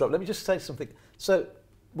sorry to interrupt, let me just say something. So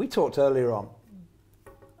we talked earlier on,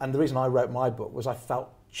 and the reason I wrote my book was I felt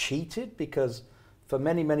cheated because for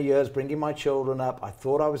many, many years, bringing my children up, I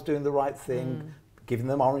thought I was doing the right thing, giving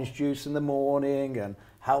them orange juice in the morning and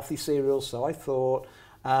healthy cereals, so I thought.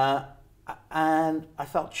 And I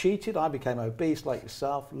felt cheated. I became obese like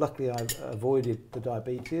yourself. Luckily, I avoided the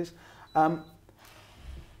diabetes.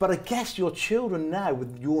 But I guess your children now,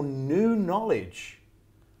 with your new knowledge,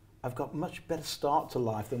 have got much better start to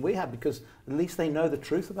life than we have, because at least they know the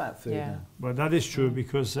truth about food now. Well, that is true,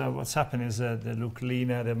 because what's happened is they look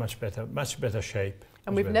leaner, they're much better shape.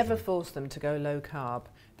 And we've never forced them to go low carb.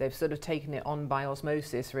 They've sort of taken it on by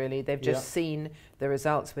osmosis, really. They've just seen the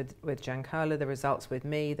results with Giancarlo, the results with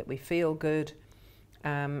me, that we feel good.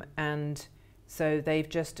 And so they've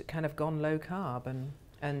just kind of gone low carb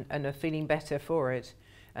and are feeling better for it.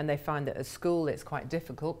 And they find that at school it's quite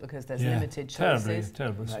difficult because there's limited choices.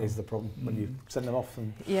 Terribly. That is the problem when you send them off.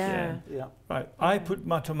 And Yeah. Right, I put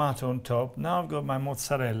my tomato on top. Now I've got my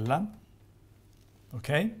mozzarella.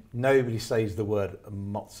 Okay. Nobody says the word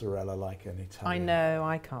mozzarella like an Italian. I know,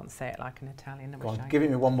 I can't say it like an Italian. Go on, give it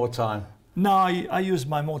me one more time. Now I use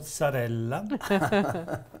my mozzarella.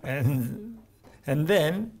 and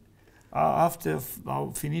then, after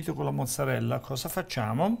ho finito con la mozzarella, cosa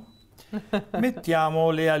facciamo?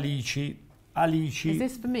 Mettiamo le alici. Is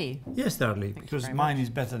this for me? Yes, darling, Thank you because very mine much. is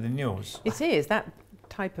better than yours. It is. That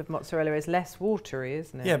type of mozzarella is less watery,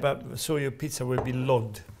 isn't it? Yeah, but so your pizza will be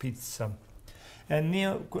logged pizza. And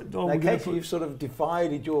Now, Katie, you've sort of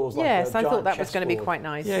divided yours like yes, a I thought giant that was going to be chessboard. quite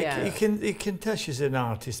nice. Yeah, you can tell she's an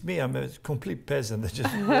artist. Me, I'm a complete peasant.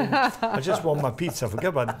 I just want my pizza. Forget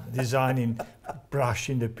about designing,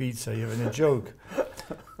 brushing the pizza. You're having a joke.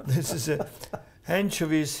 This is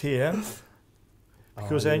anchovies here,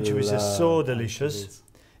 because anchovies are so delicious. Anchovies.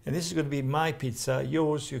 And this is going to be my pizza.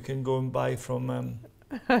 Yours, you can go and buy from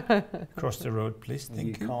across the road, please. Thank you.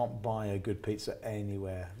 You can't buy a good pizza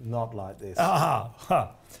anywhere, not like this.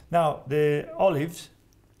 Now, the olives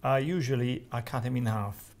are usually, I cut them in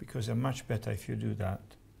half, because they're much better if you do that.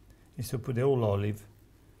 Instead of put the whole olive.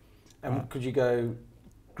 And could you go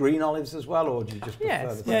green olives as well, or do you just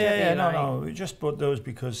prefer the Yeah, no, we just bought those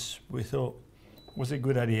because we thought was a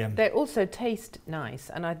good idea. They also taste nice,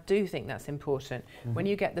 and I do think that's important. When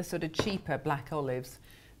you get the sort of cheaper black olives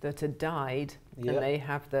that are dyed, and they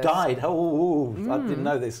have the... Dyed? Oh, I didn't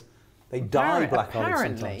know this. They dye black olives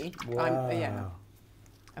sometimes. Wow.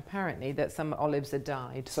 Apparently that some olives are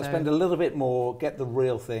dyed. So spend a little bit more, get the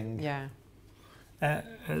real thing. Yeah.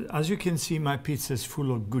 As you can see, my pizza is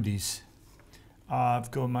full of goodies.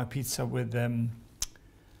 I've got my pizza with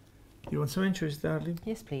you want some anchovies, darling?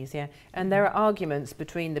 Yes, please, yeah. And there are arguments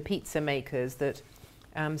between the pizza makers that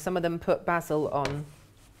some of them put basil on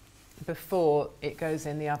before it goes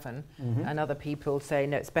in the oven, and other people say,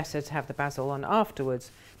 no, it's better to have the basil on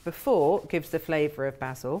afterwards. Before gives the flavour of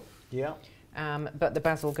basil, but the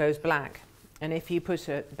basil goes black. And if you put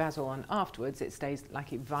basil on afterwards, it stays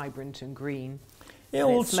like it vibrant and green.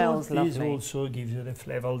 It smells lovely. These also gives you the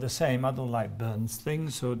flavour the same. I don't like burnt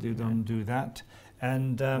things, so they don't do that.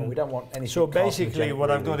 And well, we don't want anything. So basically, what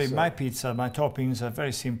I've got in my pizza, my toppings are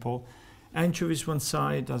very simple. Anchovies one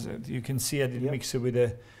side, as you can see, I did mix it with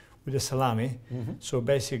a salami. So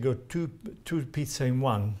basically, got two pizza in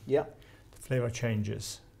one. The flavour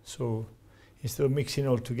changes. So instead of mixing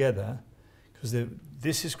all together, because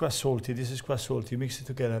this is quite salty, this is quite salty, you mix it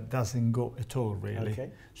together, it doesn't go at all,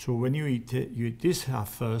 really. So when you eat it, you eat this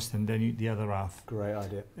half first, and then you eat the other half. Great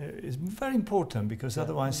idea. It's very important, because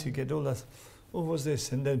otherwise you get all that. Oh, what's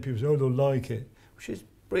this? And then people say, oh, I don't like it, which is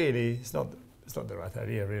really, it's not the right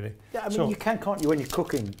idea, really. Yeah, I mean, you can't you, when you're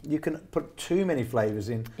cooking, you can put too many flavours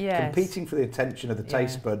in, competing for the attention of the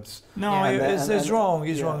taste buds. No, it's wrong,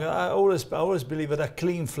 it's wrong. I always believe that a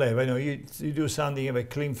clean flavour, you know, you do something of a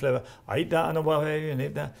clean flavour, I eat that, and I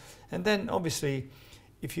eat that. And then, obviously,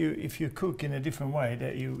 if you cook in a different way,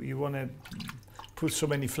 that you want to put so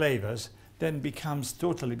many flavours, then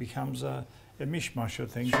totally becomes a mishmash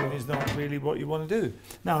of things, and it's not really what you want to do.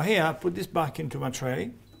 Now here, I put this back into my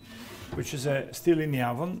tray, which is still in the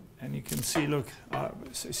oven, and you can see, look,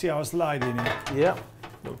 see how I was sliding it? Yeah.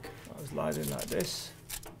 Look, I was sliding like this.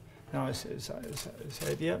 Now it's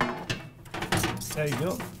head here. There you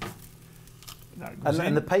go.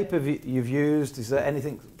 And the paper you've used, is there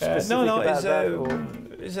anything specific about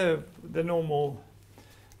that? It's the normal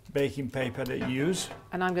baking paper that you use.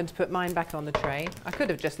 And I'm going to put mine back on the tray. I could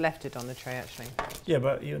have just left it on the tray, actually. Yeah,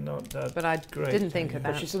 but you're not that But I great, didn't think of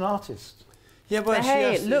that. But she's an artist. Yeah, but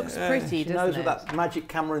hey, it looks pretty, she knows with that magic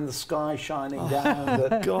camera in the sky shining down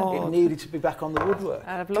that it needed to be back on the woodwork.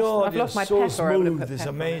 I've lost my so pepper. Smooth, it's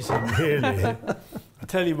amazing, really. I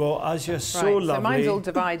tell you what, as you're so lovely. So mine's all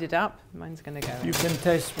divided up. Mine's going to go. You can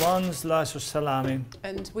taste one slice of salami.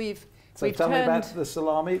 And we've tell me about the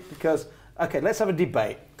salami, because okay, let's have a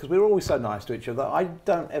debate, because we're always so nice to each other. I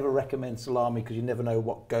don't ever recommend salami because you never know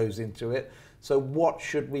what goes into it. So what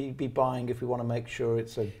should we be buying if we want to make sure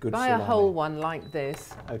it's a good salami? Buy a whole one like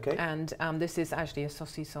this. Okay. And this is actually a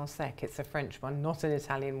saucisson sec. It's a French one, not an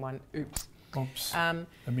Italian one. Oops. Oops. Let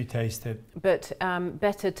me taste it. But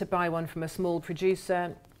better to buy one from a small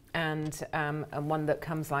producer and one that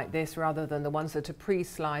comes like this rather than the ones that are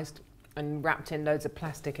pre-sliced and wrapped in loads of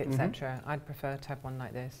plastic, etc. I'd prefer to have one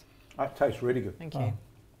like this. That tastes really good. Thank you.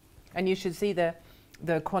 And you should see the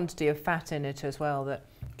quantity of fat in it as well that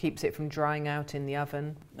keeps it from drying out in the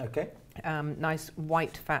oven. Okay. Nice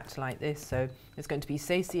white fat like this, so it's going to be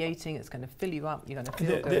satiating, it's going to fill you up, you're going to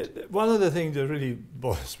feel good. One of the things that really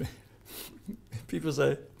bothers me, people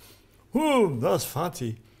say, oh, that's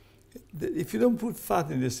fatty. If you don't put fat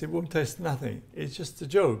in this, it won't taste nothing. It's just a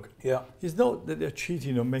joke. Yeah. It's not that they're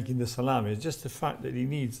cheating on making the salami, it's just the fact that he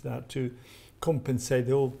needs that to compensate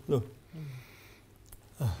the whole, look.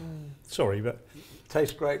 Sorry, but...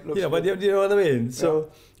 Tastes great, looks good. But you know what I mean? Yeah.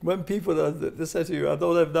 So when people they say to you, I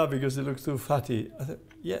don't have that because it looks too fatty, I think,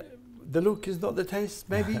 yeah, the look is not the taste,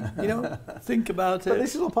 maybe, you know, think about it. But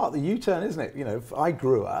this is all part of the U-turn, isn't it? You know, I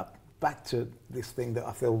grew up, back to this thing that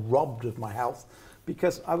I feel robbed of my health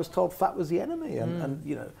because I was told fat was the enemy, and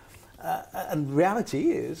you know, and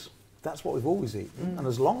reality is, that's what we've always eaten, and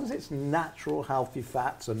as long as it's natural, healthy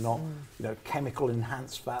fats and not, you know, chemical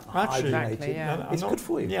enhanced fat, hydrogenated, it's good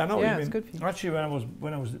for you. Yeah, I know. Yeah, it's good for you. Actually,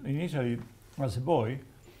 when I was in Italy as a boy,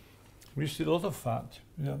 we used to eat a lot of fat.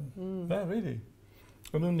 Yeah, really.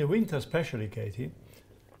 And in the winter, especially, Katie,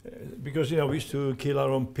 because you know we used to kill our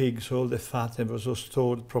own pigs, so all the fat and was all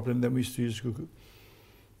stored properly. And then we used to use cookery.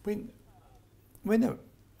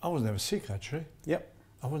 I was never sick actually. Yep.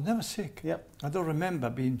 I was never sick. Yep. I don't remember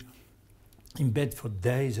being in bed for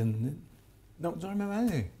days and don't remember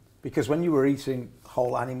anything. Because when you were eating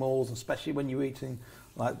whole animals, especially when you were eating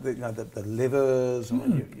like the livers,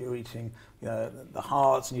 and you're eating the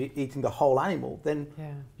hearts, and you're eating the whole animal, then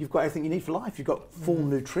you've got everything you need for life. You've got full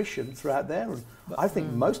nutrition throughout there. And I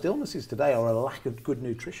think most illnesses today are a lack of good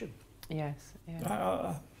nutrition. Yes.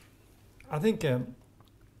 Yeah. I think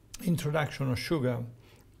introduction of sugar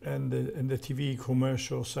and the TV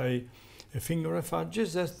commercials say a finger of fudge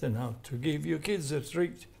is just enough to give your kids a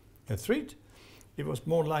treat. A treat? It was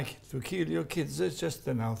more like to kill your kids is just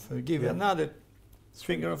enough. Give another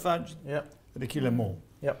finger of fudge, and kill them all.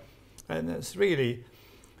 Yep. And it's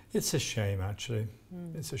a shame actually.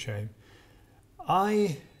 It's a shame.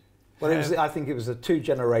 I think it was a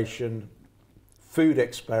 2-generation food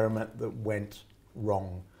experiment that went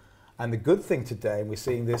wrong. And the good thing today, and we're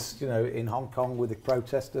seeing this, in Hong Kong with the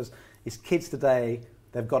protesters, is kids today,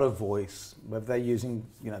 they've got a voice. Whether they're using,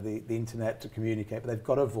 the internet to communicate, but they've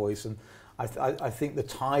got a voice. And I think the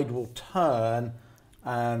tide will turn,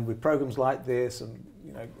 and with programs like this, and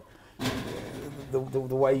the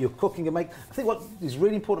way you're cooking and make. I think what is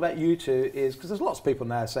really important about you two is, because there's lots of people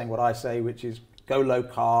now saying what I say, which is go low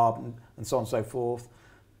carb and so on and so forth.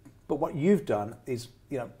 But what you've done is,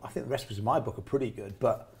 I think the recipes in my book are pretty good,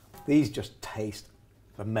 but these just taste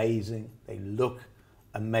amazing. They look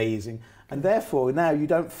amazing. And therefore, now you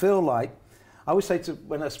don't feel like, I always say to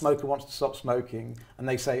when a smoker wants to stop smoking and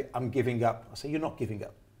they say, I'm giving up. I say, you're not giving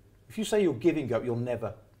up. If you say you're giving up, you'll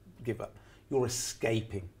never give up. You're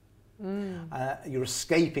escaping. You're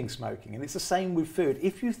escaping smoking. And it's the same with food.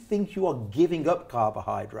 If you think you are giving up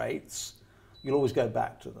carbohydrates, you'll always go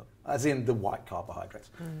back to them, as in the white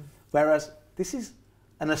carbohydrates. Whereas this is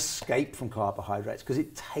an escape from carbohydrates because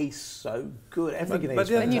it tastes so good. Everything but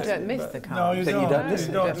then you don't miss the carbs. No, you don't miss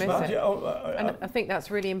it. And I think that's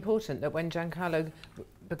really important, that when Giancarlo,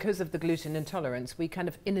 because of the gluten intolerance, we kind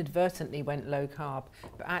of inadvertently went low carb,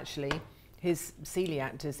 but actually his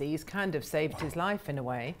celiac disease kind of saved his life in a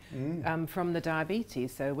way from the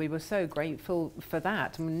diabetes. So we were so grateful for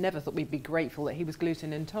that. And we never thought we'd be grateful that he was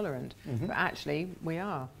gluten intolerant, but actually we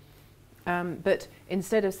are. But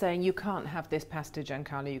instead of saying, you can't have this pasta,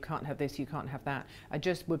 Giancarlo, you can't have this, you can't have that, I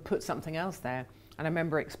just would put something else there. And I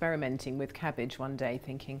remember experimenting with cabbage one day,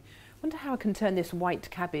 thinking, I wonder how I can turn this white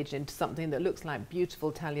cabbage into something that looks like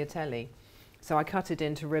beautiful tagliatelle. So I cut it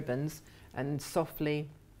into ribbons and softly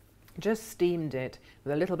just steamed it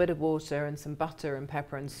with a little bit of water and some butter and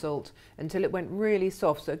pepper and salt until it went really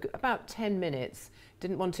soft. So about 10 minutes.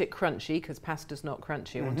 Didn't want it crunchy because pasta's not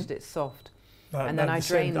crunchy, I wanted it soft. And then I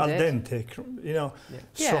drained al it. dente,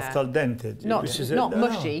 soft al dente. Not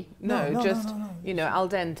mushy, just al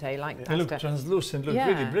dente, like pasta. It looked translucent, looked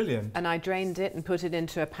really brilliant. And I drained it and put it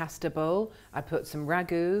into a pasta bowl. I put some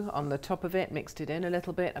ragu on the top of it, mixed it in a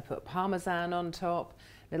little bit. I put parmesan on top,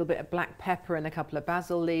 a little bit of black pepper and a couple of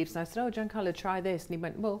basil leaves. And I said, oh, Giancarlo, try this. And he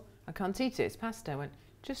went, well, I can't eat it, it's pasta. I went,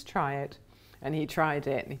 just try it. And he tried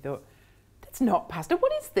it and he thought, it's not pasta,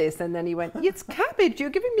 what is this? And then he went, it's cabbage, you're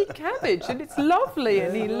giving me cabbage, and it's lovely,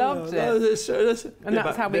 and he loved it. And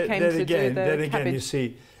that's how we came to do the cabbage. Then again, you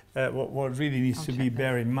see, what really needs to be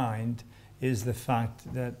bear in mind is the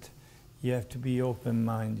fact that you have to be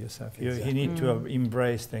open-minded yourself. Exactly. You need to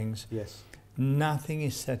embrace things. Yes. Nothing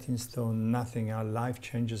is set in stone, nothing. Our life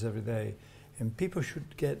changes every day. And people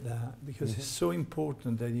should get that, because it's so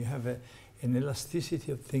important that you have an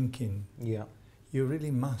elasticity of thinking. Yeah. You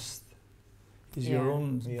really must. Is your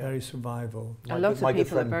own very survival. My good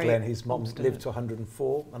friend Glenn, his mom lived to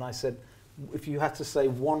 104, and I said, if you had to say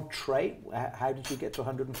one trait, how did you get to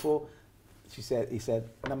 104? He said,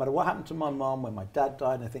 no matter what happened to my mom, when my dad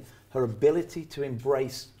died, I think her ability to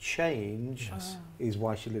embrace change is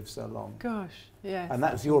why she lived so long. Gosh, yeah. And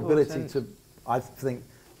that's your ability to, I think,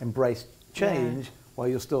 embrace change while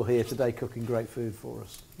you're still here today cooking great food for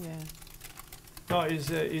us. Yeah. No,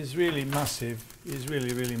 it's really massive. It's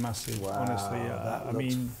really, really massive, wow, honestly. That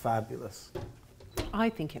looks fabulous. I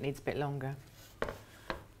think it needs a bit longer.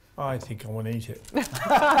 I think I want to eat it.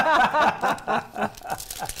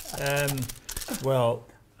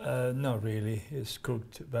 Not really. It's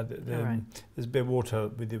cooked, but there's a bit of water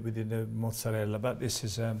within the mozzarella. But this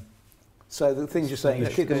is. So the things you're saying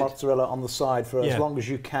is keep the mozzarella on the side for as long as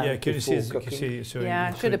you can. Yeah, can you see?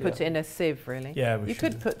 I should have put it in a sieve, really. Yeah, you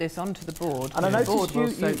could put this onto the board. And I noticed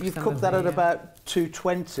you cooked that at about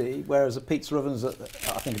 220, whereas a pizza oven's at,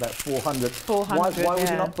 I think, about 400. 400. Why would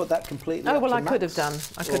you not put that completely? Oh up well, to I max? could have done.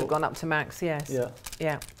 I could have gone up to max. Yes. Yeah.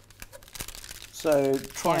 Yeah. So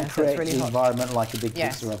try and create the environment like a big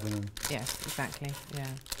pizza oven. Yes, exactly. Yeah.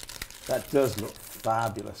 That does look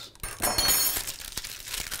fabulous.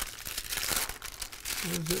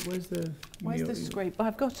 Where's the scrape?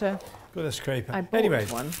 I've got a. Got a scraper. I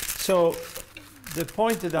bought one. So the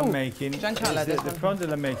point that I'm making, Giancarlo, is the point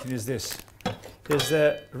that I'm making is this: is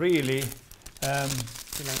that really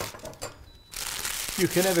you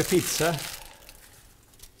can have a pizza.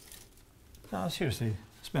 No, seriously,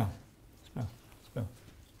 smell.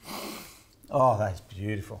 Oh, that's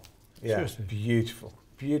beautiful. Yeah, Seriously. beautiful.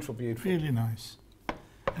 Really nice.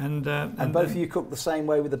 And both of you cook the same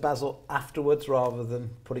way with the basil afterwards rather than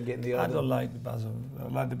putting it in the I oven? don't like the basil. I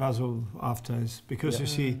like the basil after, because you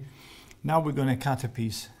see, now we're going to cut a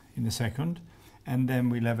piece in a second, and then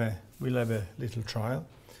we'll have a little trial,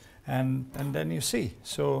 and then you see.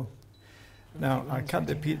 So now I cut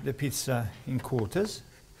the pizza in quarters.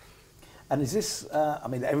 And is this, I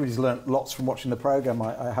mean, everybody's learnt lots from watching the programme,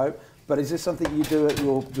 I hope, but is this something you do at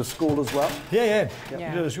your school as well? Yeah.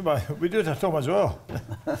 Yeah. We do it at home as well.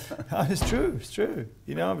 It's true,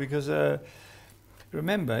 you know, because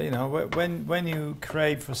remember, you know, when you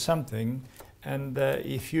crave for something, and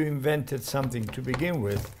if you invented something to begin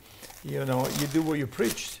with, you know, you do what you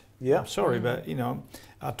preached. Yeah. I'm sorry, but, you know,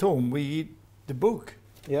 at home we eat the book.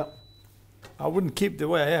 Yeah. I wouldn't keep the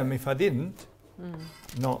way I am if I didn't.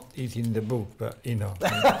 Not eating the book, but you know.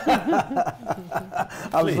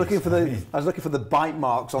 I was looking for the bite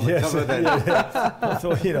marks on the cover then. I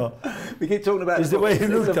thought, you know. We keep talking about It's the way he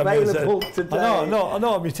looked at me and said, available today. I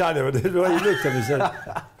know I'm Italian, but the way he looked at me and said,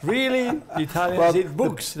 really? Italians eat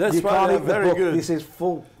books? That's why they're very good. This is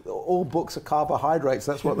full. All books are carbohydrates.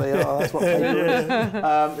 That's what they are. That's what paper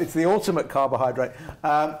is. It's the ultimate carbohydrate.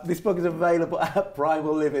 This book is available at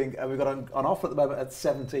Primal Living, and we've got on offer at the moment at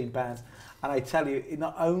 £17. And I tell you,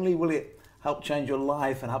 not only will it help change your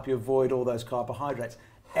life and help you avoid all those carbohydrates,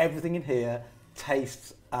 everything in here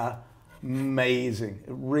tastes amazing.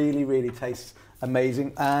 It really, really tastes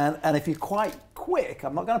amazing. And if you're quite quick,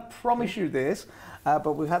 I'm not going to promise you this,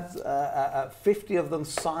 but we've had 50 of them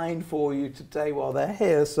signed for you today while they're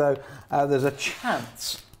here. So there's a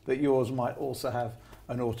chance that yours might also have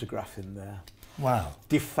an autograph in there. Wow.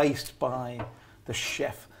 Defaced by the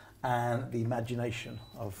chef and the imagination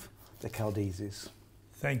of the Caldesis.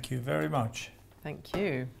 Thank you very much. Thank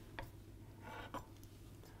you.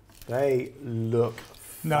 They look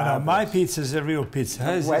No, my pizza is a real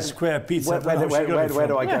pizza. It's a square pizza. Where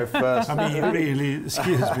do I go first? I mean, really,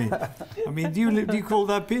 excuse me. I mean, do you call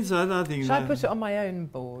that pizza? I think. Shall I put it on my own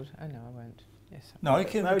board? Oh no, I won't. Yes. No,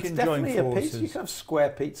 it's it's join definitely a forces. pizza. You can have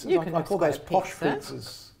square pizzas. You can I have call those square posh pizza.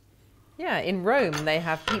 pizzas. Yeah, in Rome they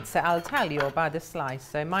have pizza al taglio, or by the slice.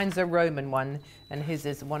 So mine's a Roman one, and his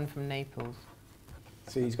is one from Naples.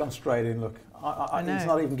 See, he's gone straight in. Look, I know. he's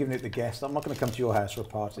not even giving it the guest. I'm not going to come to your house for a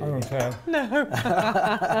party. I don't care. No.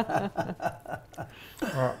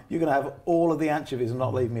 You're going to have all of the anchovies and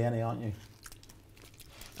not leave me any, aren't you?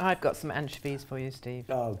 I've got some anchovies for you, Steve.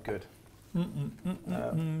 Oh, good.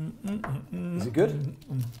 Is it good?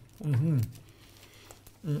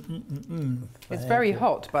 It's very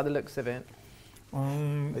hot by the looks of it.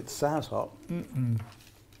 It sounds hot.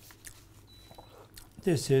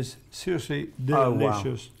 This is seriously Oh, wow.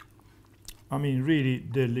 delicious. I mean, really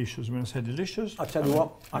delicious. When I say delicious, I tell you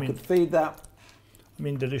what, I could feed that I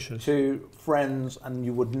mean delicious. to friends and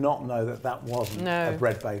you would not know that that wasn't No. a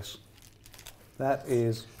bread base. That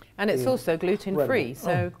is... And it's also gluten-free, incredible.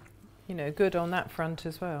 so, you know, good on that front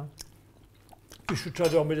as well. You should try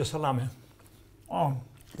the one with the salami. Oh,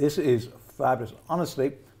 This is fabulous.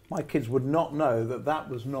 Honestly, my kids would not know that that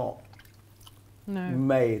was not No.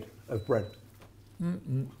 made of bread.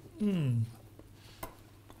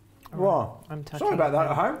 Wow. I'm touching Sorry about it that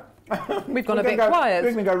now. at home. We've gone a We're bit gonna go- quiet.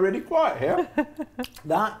 We're going to go really quiet here.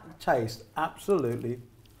 That tastes absolutely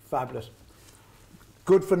fabulous.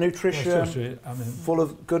 Good for nutrition, seriously, I mean, full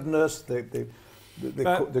of goodness, the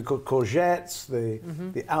courgettes,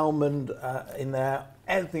 the almond in there,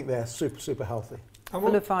 everything there, super healthy.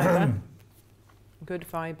 Full of fibre. Good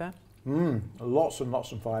fibre. Lots and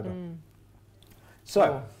lots of fibre. So,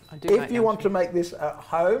 Oh, I do like if you want to anchovy. make this at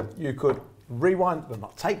home, you could rewind, well,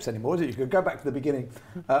 not tapes anymore, is it? You could go back to the beginning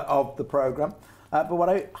of the programme. But what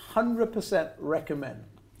I 100% recommend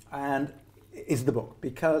and is the book,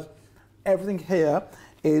 because everything here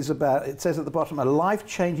is about, it says at the bottom, a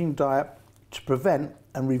life-changing diet to prevent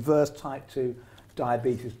and reverse type 2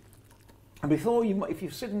 diabetes. And before you, if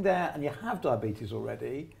you're sitting there and you have diabetes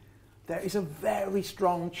already, there is a very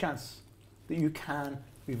strong chance that you can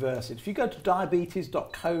reverse it. If you go to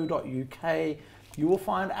diabetes.co.uk, you will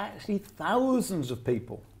find actually thousands of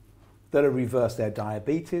people that have reversed their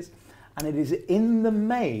diabetes, and it is in the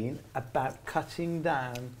main about cutting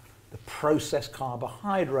down the processed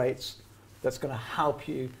carbohydrates that's going to help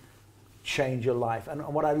you change your life. And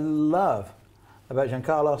what I love about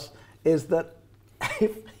Giancarlo is that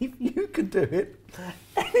if you could do it,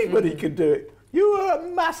 anybody could do it. You were a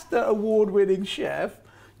master award-winning chef.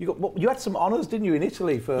 You had some honours, didn't you, in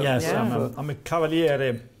Italy for? Yes, Yeah. I'm a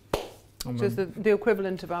cavaliere. Which is the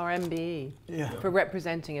equivalent of our MBE Yeah. for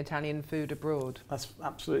representing Italian food abroad. That's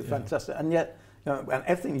absolutely fantastic. And yet, and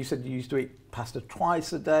everything you said, you used to eat pasta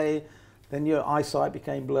twice a day, then your eyesight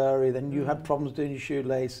became blurry, then you had problems doing your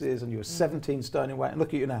shoelaces, and you were 17 stone in weight. And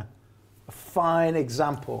look at you now. A fine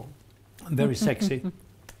example. Very sexy.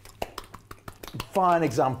 Fine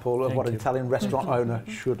example of Thank what an you. Italian restaurant owner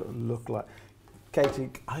should look like. Katie,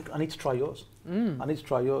 I need to try yours. I need to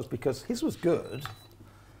try yours because his was good.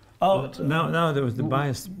 Oh, now there was the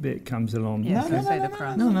bias bit comes along. Yes, No, I no, say no, the no,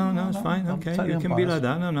 crust. No, it's fine. I'm Okay, totally you can be like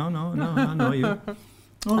unbiased. that. No, I know you.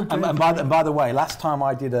 Okay. And by the way, last time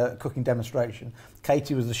I did a cooking demonstration,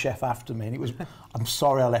 Katie was the chef after me, and it was. I'm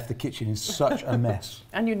sorry I left the kitchen in such a mess.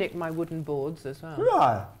 And you nicked my wooden boards as well.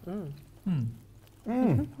 Right.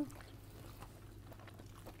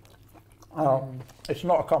 Oh, it's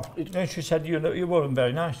not a compliment. Then she said you weren't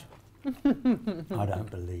very nice I don't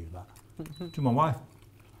believe that. to my wife.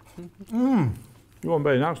 You weren't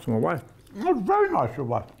very nice to my wife. That's very nice, your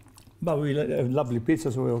wife. But we had lovely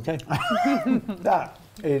pizza, so we're okay. That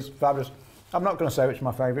is fabulous. I'm not going to say which is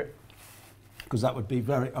my favourite because that would be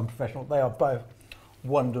very unprofessional. They are both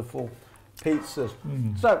wonderful pizzas.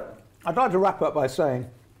 So I'd like to wrap up by saying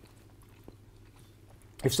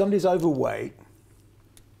if somebody's overweight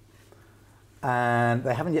and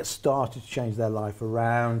they haven't yet started to change their life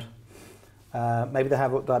around, maybe they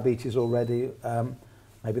have diabetes already,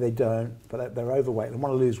 maybe they don't, but they're overweight and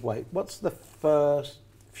want to lose weight, what's the first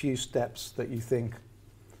few steps that you think,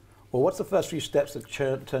 or what's the first few steps that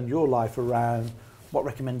turn your life around? What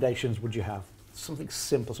recommendations would you have? Something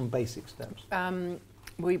simple, some basic steps.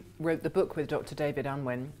 We wrote the book with Dr. David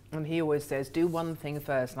Unwin, and he always says, do one thing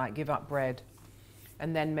first, like give up bread,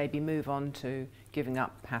 and then maybe move on to giving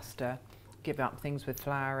up pasta, give up things with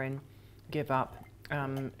flour in, give up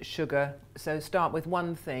sugar. So start with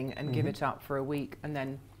one thing and give it up for a week, and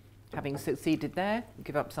then having succeeded there,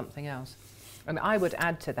 give up something else. And I would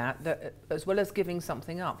add to that as well as giving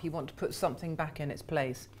something up, you want to put something back in its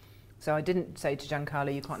place. So I didn't say to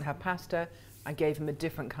Giancarlo, you can't have pasta. I gave him a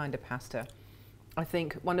different kind of pasta. I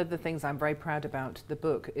think one of the things I'm very proud about the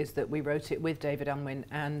book is that we wrote it with David Unwin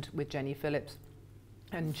and with Jenny Phillips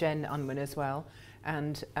and Jen Unwin as well.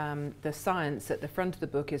 And the science at the front of the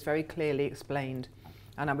book is very clearly explained.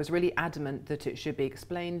 And I was really adamant that it should be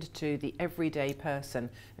explained to the everyday person.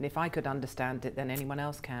 And if I could understand it, then anyone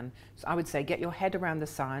else can. So I would say get your head around the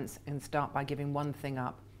science and start by giving one thing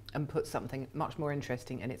up and put something much more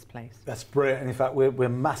interesting in its place. That's brilliant. In fact, we're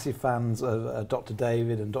massive fans of Dr.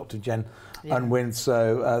 David and Dr. Jen Unwin.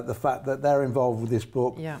 So the fact that they're involved with this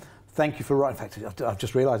book, thank you for writing. In fact, I've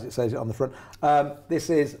just realised it says it on the front. This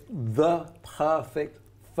is the perfect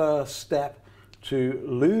first step to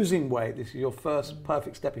losing weight. This is your first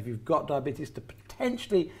perfect step if you've got diabetes to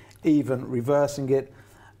potentially even reversing it.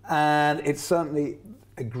 And it's certainly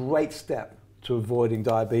a great step to avoiding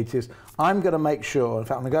diabetes. I'm going to make sure, in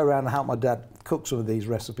fact, I'm going to go around and help my dad cook some of these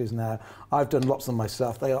recipes now. I've done lots of them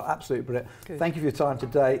myself. They are absolutely brilliant. Good. Thank you for your time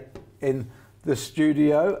today in the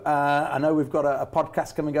studio. I know we've got a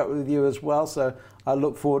podcast coming up with you as well, so I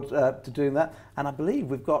look forward to doing that. And I believe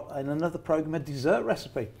we've got in another program a dessert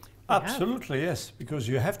recipe. Absolutely, yes, because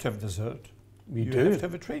you have to have dessert. You You do. have to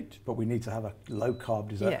have a treat. But we need to have a low-carb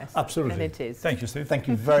dessert. Yes, Absolutely. and it is. Thank you, Steve. Thank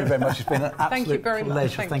you very, very much. It's been an Thank you absolute very much.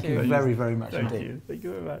 pleasure. Thank Thank you you. very, very much Thank indeed. you. Thank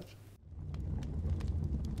you very much.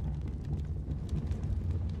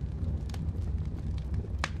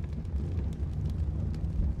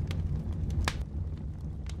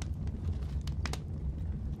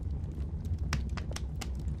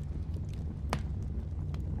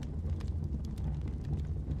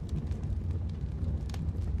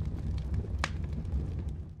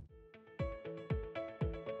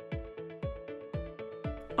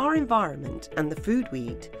 Our environment and the food we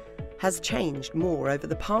eat has changed more over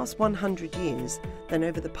the past 100 years than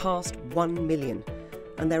over the past 1 million,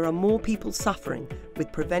 and there are more people suffering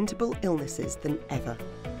with preventable illnesses than ever.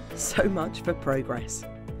 So much for progress.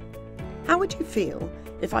 How would you feel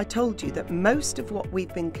if I told you that most of what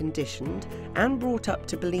we've been conditioned and brought up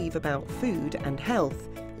to believe about food and health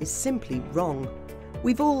is simply wrong?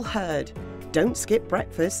 We've all heard, don't skip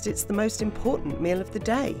breakfast, it's the most important meal of the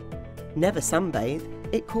day. Never sunbathe,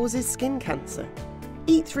 it causes skin cancer.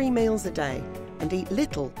 Eat 3 meals a day, and eat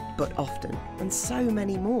little but often, and so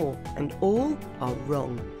many more, and all are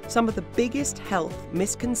wrong. Some of the biggest health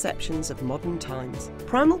misconceptions of modern times.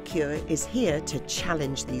 Primal Cure is here to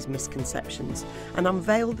challenge these misconceptions and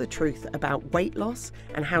unveil the truth about weight loss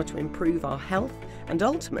and how to improve our health and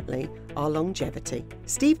ultimately our longevity.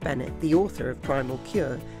 Steve Bennett, the author of Primal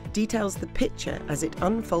Cure, details the picture as it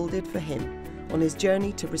unfolded for him on his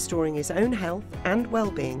journey to restoring his own health and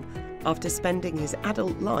well-being after spending his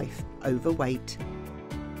adult life overweight.